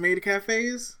reverse maid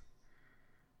cafes.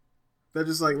 They're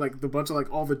just like the bunch of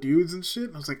like all the dudes and shit.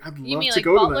 And I was like, I'd You love mean to like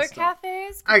go to butler that stuff.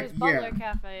 cafes? 'Cause I- there's butler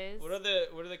yeah. cafes. What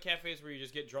are the cafes where you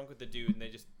just get drunk with the dude and they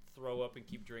just throw up and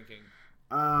keep drinking?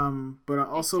 But I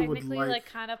also it's would technically like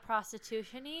kind of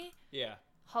prostitution-y. Yeah,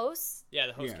 Hosts. yeah,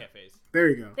 the host Yeah. cafes. There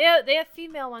you go. They have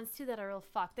female ones too that are real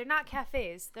fucked. They're not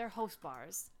cafes. They're host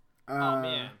bars. Oh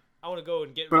man, I want to go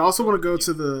and get. But I also want to go with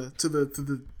to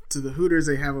the Hooters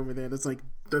they have over there. That's like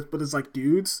but it's like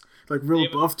dudes, like real They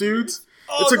have buff dudes.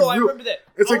 Oh It's like no, I real- remember that.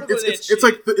 It's I like wanna go to that it's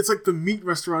shit. like the meat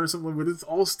restaurant or something where it's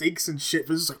all steaks and shit,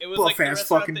 but it's just like It was buff like the ass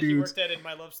restaurant fucking that he dudes. worked at in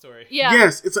My Love Story. Yeah.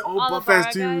 Yes, it's like all All the buff ass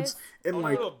bar dudes guys. I and wanna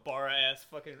like go to a bar ass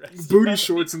fucking restaurant. booty That'd be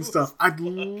shorts and cool stuff. as I'd fuck.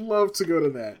 love to go to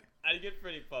that. I'd get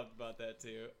pretty pumped about that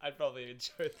too. I'd probably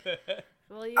enjoy that.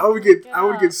 Well, you I would can look get it I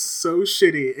would up. get so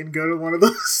shitty and go to one of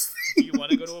those. Do you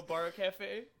want to go to a bar or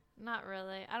cafe? Not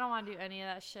really. I don't want to do any of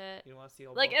that shit. You don't want to see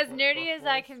all Like, buff- as buff- nerdy buff as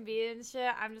I boys? can be and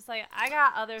shit, I'm just like, I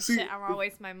got other See, shit I want to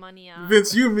waste my money on.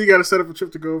 Vince, you and me got to set up a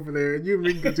trip to go over there, and you and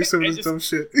me can go do some of And this just dumb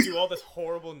shit. Do all this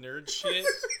horrible nerd shit.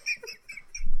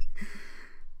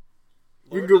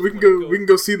 We can Laura go. doesn't We can wanna go. We can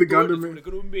go see the Laura Gundam. doesn't wanna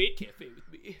go to a maid cafe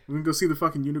with me. We can go see the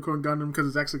fucking Unicorn Gundam because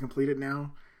it's actually completed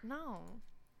now. No.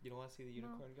 You don't want to see the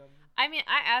unicorn gun? I mean,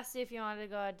 I asked you if you wanted to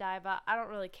go to Daiba. I don't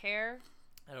really care.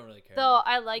 I don't really care. Though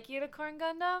I like Unicorn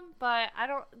Gundam, but I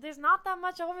don't. There's not that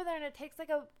much over there, and it takes like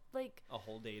a. A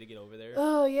whole day to get over there.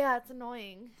 Oh yeah, it's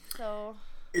annoying. So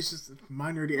It's just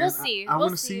my nerdy We'll ass. see. I We'll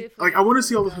want to see see. if we Like, I want to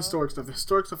see all the go. historic stuff. The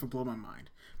historic stuff would blow my mind.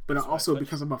 But That's why I also switched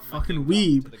because I'm a my fucking King Kong to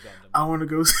weeb, the Gundam. I want to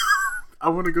go. I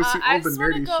want to go see I all the just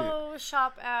want to nerdy shit. go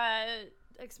shop at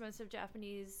expensive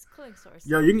Japanese clothing stores.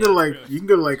 Yo, you can Yeah, go to that's like pretty you can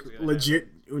go to like much gonna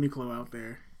legit Uniqlo out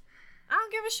there. I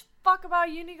don't give a fuck about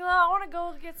Uniqlo. I want to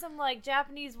go get some like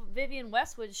Japanese Vivian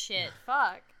Westwood shit.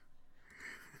 Fuck.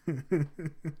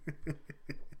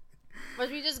 But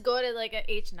we just go to like a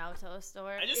H Naoto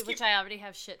store, I just which keep- I already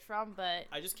have shit from. But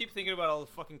I just keep thinking about all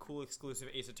the fucking cool exclusive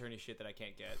Ace Attorney shit that I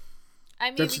can't get. I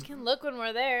mean, That's- we can look when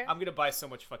we're there. I'm gonna buy so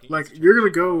much fucking. Like Ace you're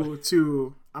Attorney gonna shit. go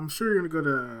to. I'm sure you're gonna go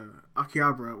to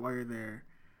Akihabara while you're there.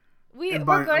 and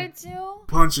buy We're a going to,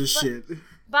 Bunch of shit.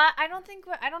 but I don't think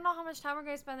I don't know how much time we're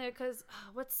going to spend there because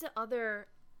what's the other?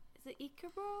 Is it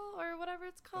Ikeburo or whatever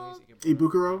it's called?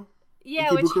 Ibukuro.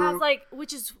 Yeah, which Ikebukuro? has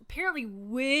which is apparently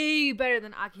way better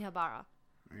than Akihabara.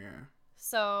 Yeah.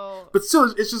 So But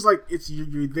still, it's just like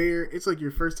you're there. It's like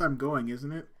your first time going,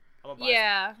 isn't it? I'm gonna buy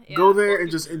yeah. Go there and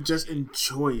just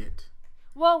enjoy it.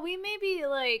 Well, we may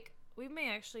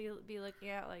actually be looking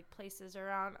at like places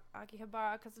around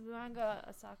Akihabara because we want to go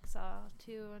to Asakusa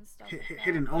too and stuff.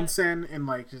 Hit an onsen and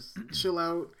like just chill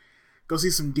out. Go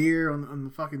see some deer on the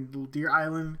fucking little deer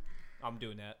island. I'm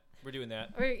doing that. We're doing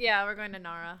that. We're going to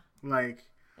Nara. Like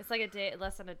It's like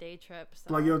less than a day trip.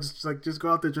 So. yo, just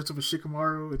go out there dress up as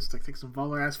Shikamaru and just like take some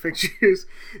baller ass pictures.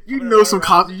 You gonna know run some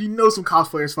around- some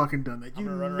cosplayers fucking done that. I'm You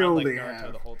gonna run know around like they Naruto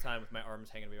have. the whole time with my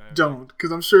arms hanging behind me. Don't,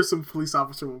 because I'm sure some police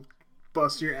officer will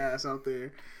bust your ass out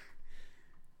there.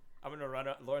 I'm gonna run.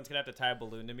 Lauren's gonna have to tie a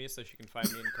balloon to me so she can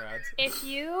find me in crowds. If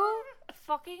you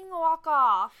fucking walk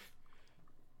off,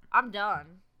 I'm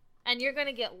done. And you're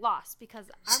gonna get lost because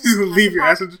I'm She's gonna gonna leave your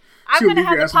ass. I'm She'll gonna leave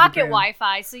have your the ass in pocket Japan.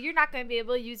 Wi-Fi, so you're not gonna be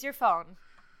able to use your phone.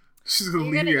 She's gonna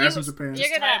You're leave gonna your ass in use- Japan. you're Just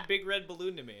gonna- tie a big red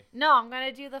balloon to me. No, I'm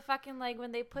gonna do the fucking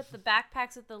when they put the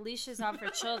backpacks with the leaches on for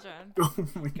children. Oh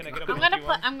my Can I god. get a monkey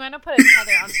one? I'm gonna put a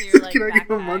tether onto your Can I backpack.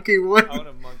 get a monkey one? I want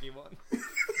a monkey one.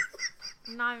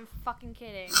 I'm not even fucking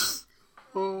kidding.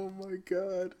 Oh my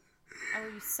god. I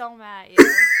would be so mad at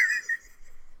you.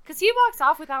 Cause he walks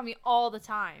off without me all the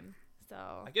time. So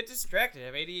I get distracted. I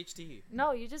have ADHD.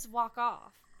 no, you just walk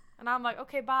off, and I'm like,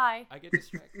 okay, bye. I get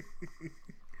distracted.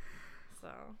 So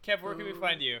Kev, where can we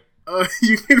find you?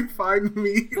 You can find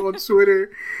me on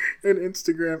Twitter and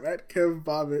Instagram at Kev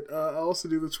Bobbitt. I also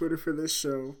do the Twitter for this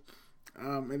show.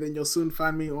 And then you'll soon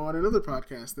find me on another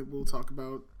podcast that we'll talk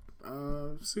about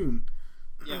soon.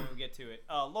 Yeah, we'll get to it.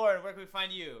 Lauren, where can we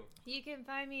find you? you can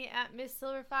find me at Miss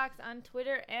Silverfox on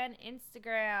Twitter and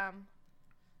Instagram.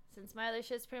 Since my other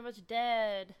shit's pretty much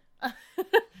dead.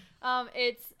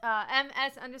 It's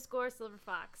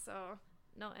ms_Silverfox. So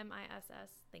no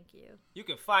MISS. Thank you. You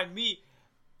can find me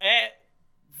at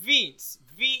Veence,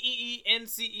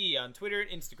 VEENCE on Twitter and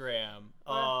Instagram.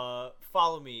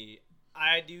 Follow me.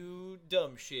 I do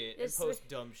dumb shit and Yes, post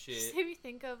dumb Just shit. made me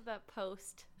think of that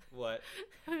post What?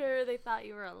 where they thought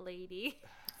you were a lady.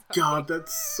 God,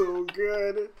 that's so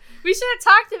good. We should have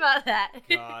talked about that.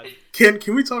 God.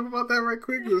 Can we talk about that right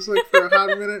quick? Just like for a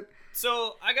hot minute.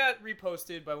 So I got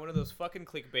reposted by one of those fucking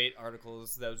clickbait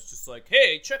articles that was just like,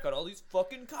 "Hey, check out all these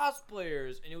fucking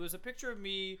cosplayers," and it was a picture of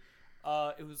me.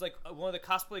 It was like one of the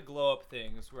cosplay glow up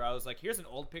things where I was like, "Here's an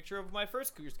old picture of my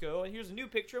first Cusco, and here's a new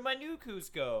picture of my new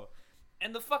Cusco,"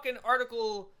 and the fucking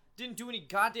article didn't do any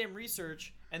goddamn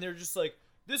research, and they're just like,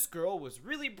 "This girl was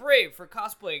really brave for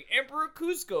cosplaying Emperor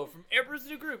Cusco from Emperor's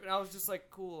New Group," and I was just like,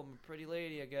 "Cool, I'm a pretty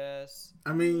lady, I guess."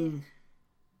 I mean,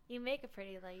 You make a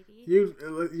pretty lady.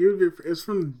 it's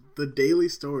from the Daily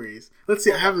Stories. Let's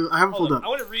see. I have it Hold pulled on. up. I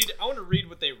want to read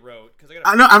what they wrote because I got.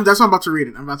 I know. That's why I'm about to read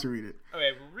it.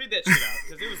 Okay, well, read that shit out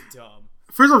because it was dumb.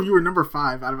 First off, you were number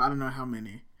 5 out of I don't know how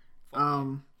many.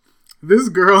 This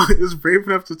girl is brave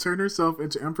enough to turn herself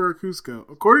into Emperor Cusco.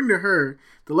 According to her,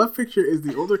 the left picture is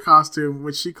the older costume,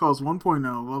 which she calls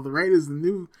 1.0, while the right is the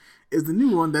new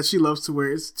one that she loves to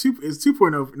wear. Is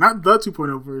 2.0, not the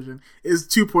 2.0 version, is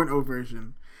 2.0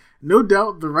 version. No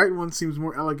doubt the right one seems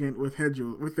more elegant with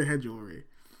the head jewelry.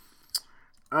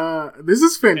 This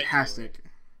is fantastic.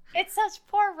 It's such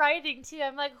poor writing too.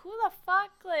 I'm like, who the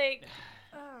fuck? Like,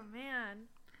 oh man.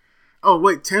 Oh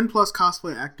wait, 10 plus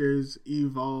cosplay actors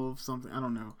evolve something. I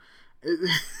don't know.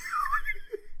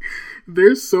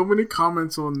 There's so many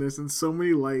comments on this and so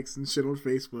many likes and shit on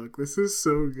Facebook. This is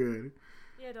so good.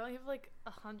 Yeah, don't you have like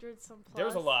 100 some plus? There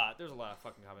was a lot of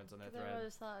fucking comments on that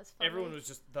thread. Everyone was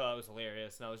just thought it was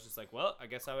hilarious, and I was just like, well, I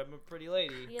guess I'm a pretty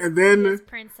lady. Yes, and then yes,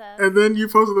 princess. And then you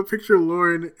posted a picture of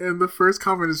Lauren, and the first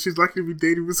comment is she's lucky to be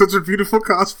dating with such a beautiful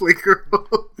cosplay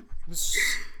girl.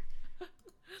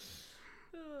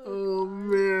 Oh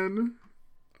man.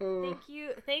 Oh.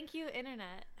 Thank you,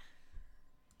 internet.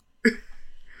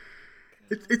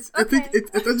 I think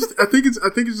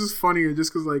it's just funnier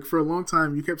just because like for a long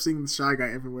time you kept seeing the shy guy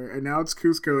everywhere, and now it's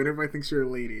Cusco and everybody thinks you're a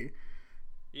lady.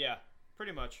 Yeah,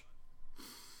 pretty much.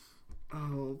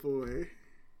 Oh boy.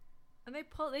 And they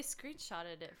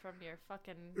screenshotted it from your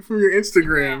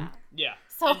Instagram. Yeah.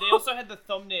 So and they also had the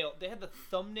thumbnail. They had the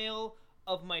thumbnail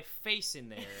of my face in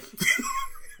there.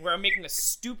 Where I'm making a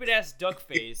stupid ass duck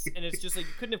face, and it's just like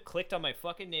you couldn't have clicked on my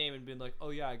fucking name and been like,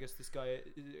 "Oh yeah, I guess the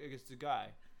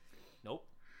guy." Nope.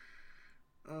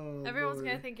 Oh, everyone's boy.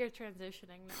 gonna think you're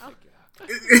transitioning now.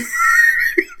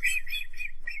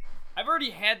 I've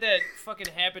already had that fucking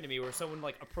happen to me, where someone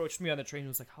like approached me on the train and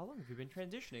was like, "How long have you been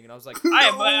transitioning?" And I was like,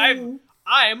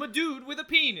 "I am a dude with a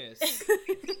penis."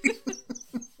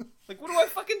 Like, what do I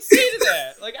fucking say to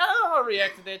that? Like, I don't know how to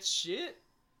react to that shit.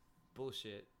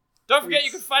 Bullshit. Don't forget, you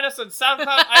can find us on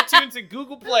SoundCloud, iTunes, and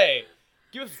Google Play.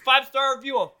 Give us a 5-star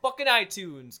review on fucking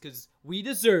iTunes, because we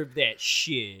deserve that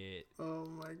shit. Oh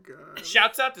my god.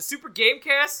 Shouts out to Super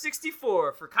Gamecast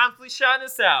 64 for constantly shouting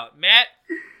us out. Matt,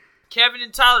 Kevin,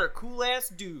 and Tyler are cool-ass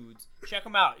dudes. Check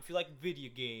them out if you like video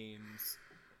games.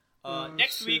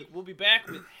 Next week, we'll be back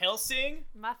with Hellsing.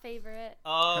 My favorite.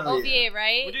 OVA,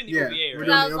 right? We're doing the OVA, right? We're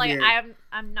doing I was the like, OVA.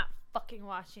 I'm not fucking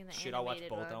watching the Shit, I'll watch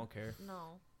animated both. one. I don't care.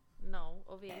 No,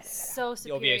 OVA is so The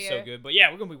superior. OVA is so good. But yeah,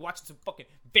 we're going to be watching some fucking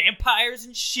vampires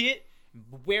and shit.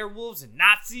 Werewolves and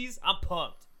Nazis. I'm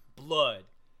pumped. Blood.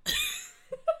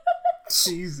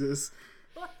 Jesus.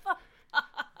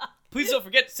 Please don't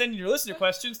forget to send in your listener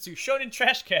questions to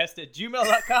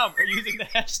shonentrashcast@gmail.com or using the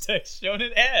hashtag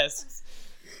ShonenAsks.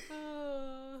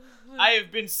 I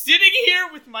have been sitting here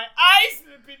with my eyes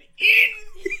that have been in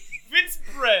Vince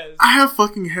Perez. I have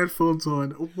fucking headphones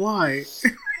on. Why?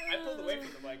 I pulled away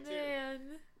from the mic too. Man,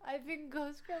 I've been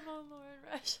Ghost Grandma Lauren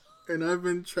Rush. And I've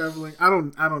been traveling. I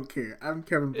don't care. I'm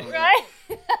Kevin Bond. Right?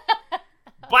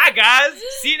 Bye, guys.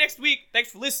 See you next week.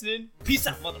 Thanks for listening. Peace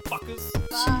out, motherfuckers.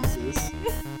 Bye. Jesus.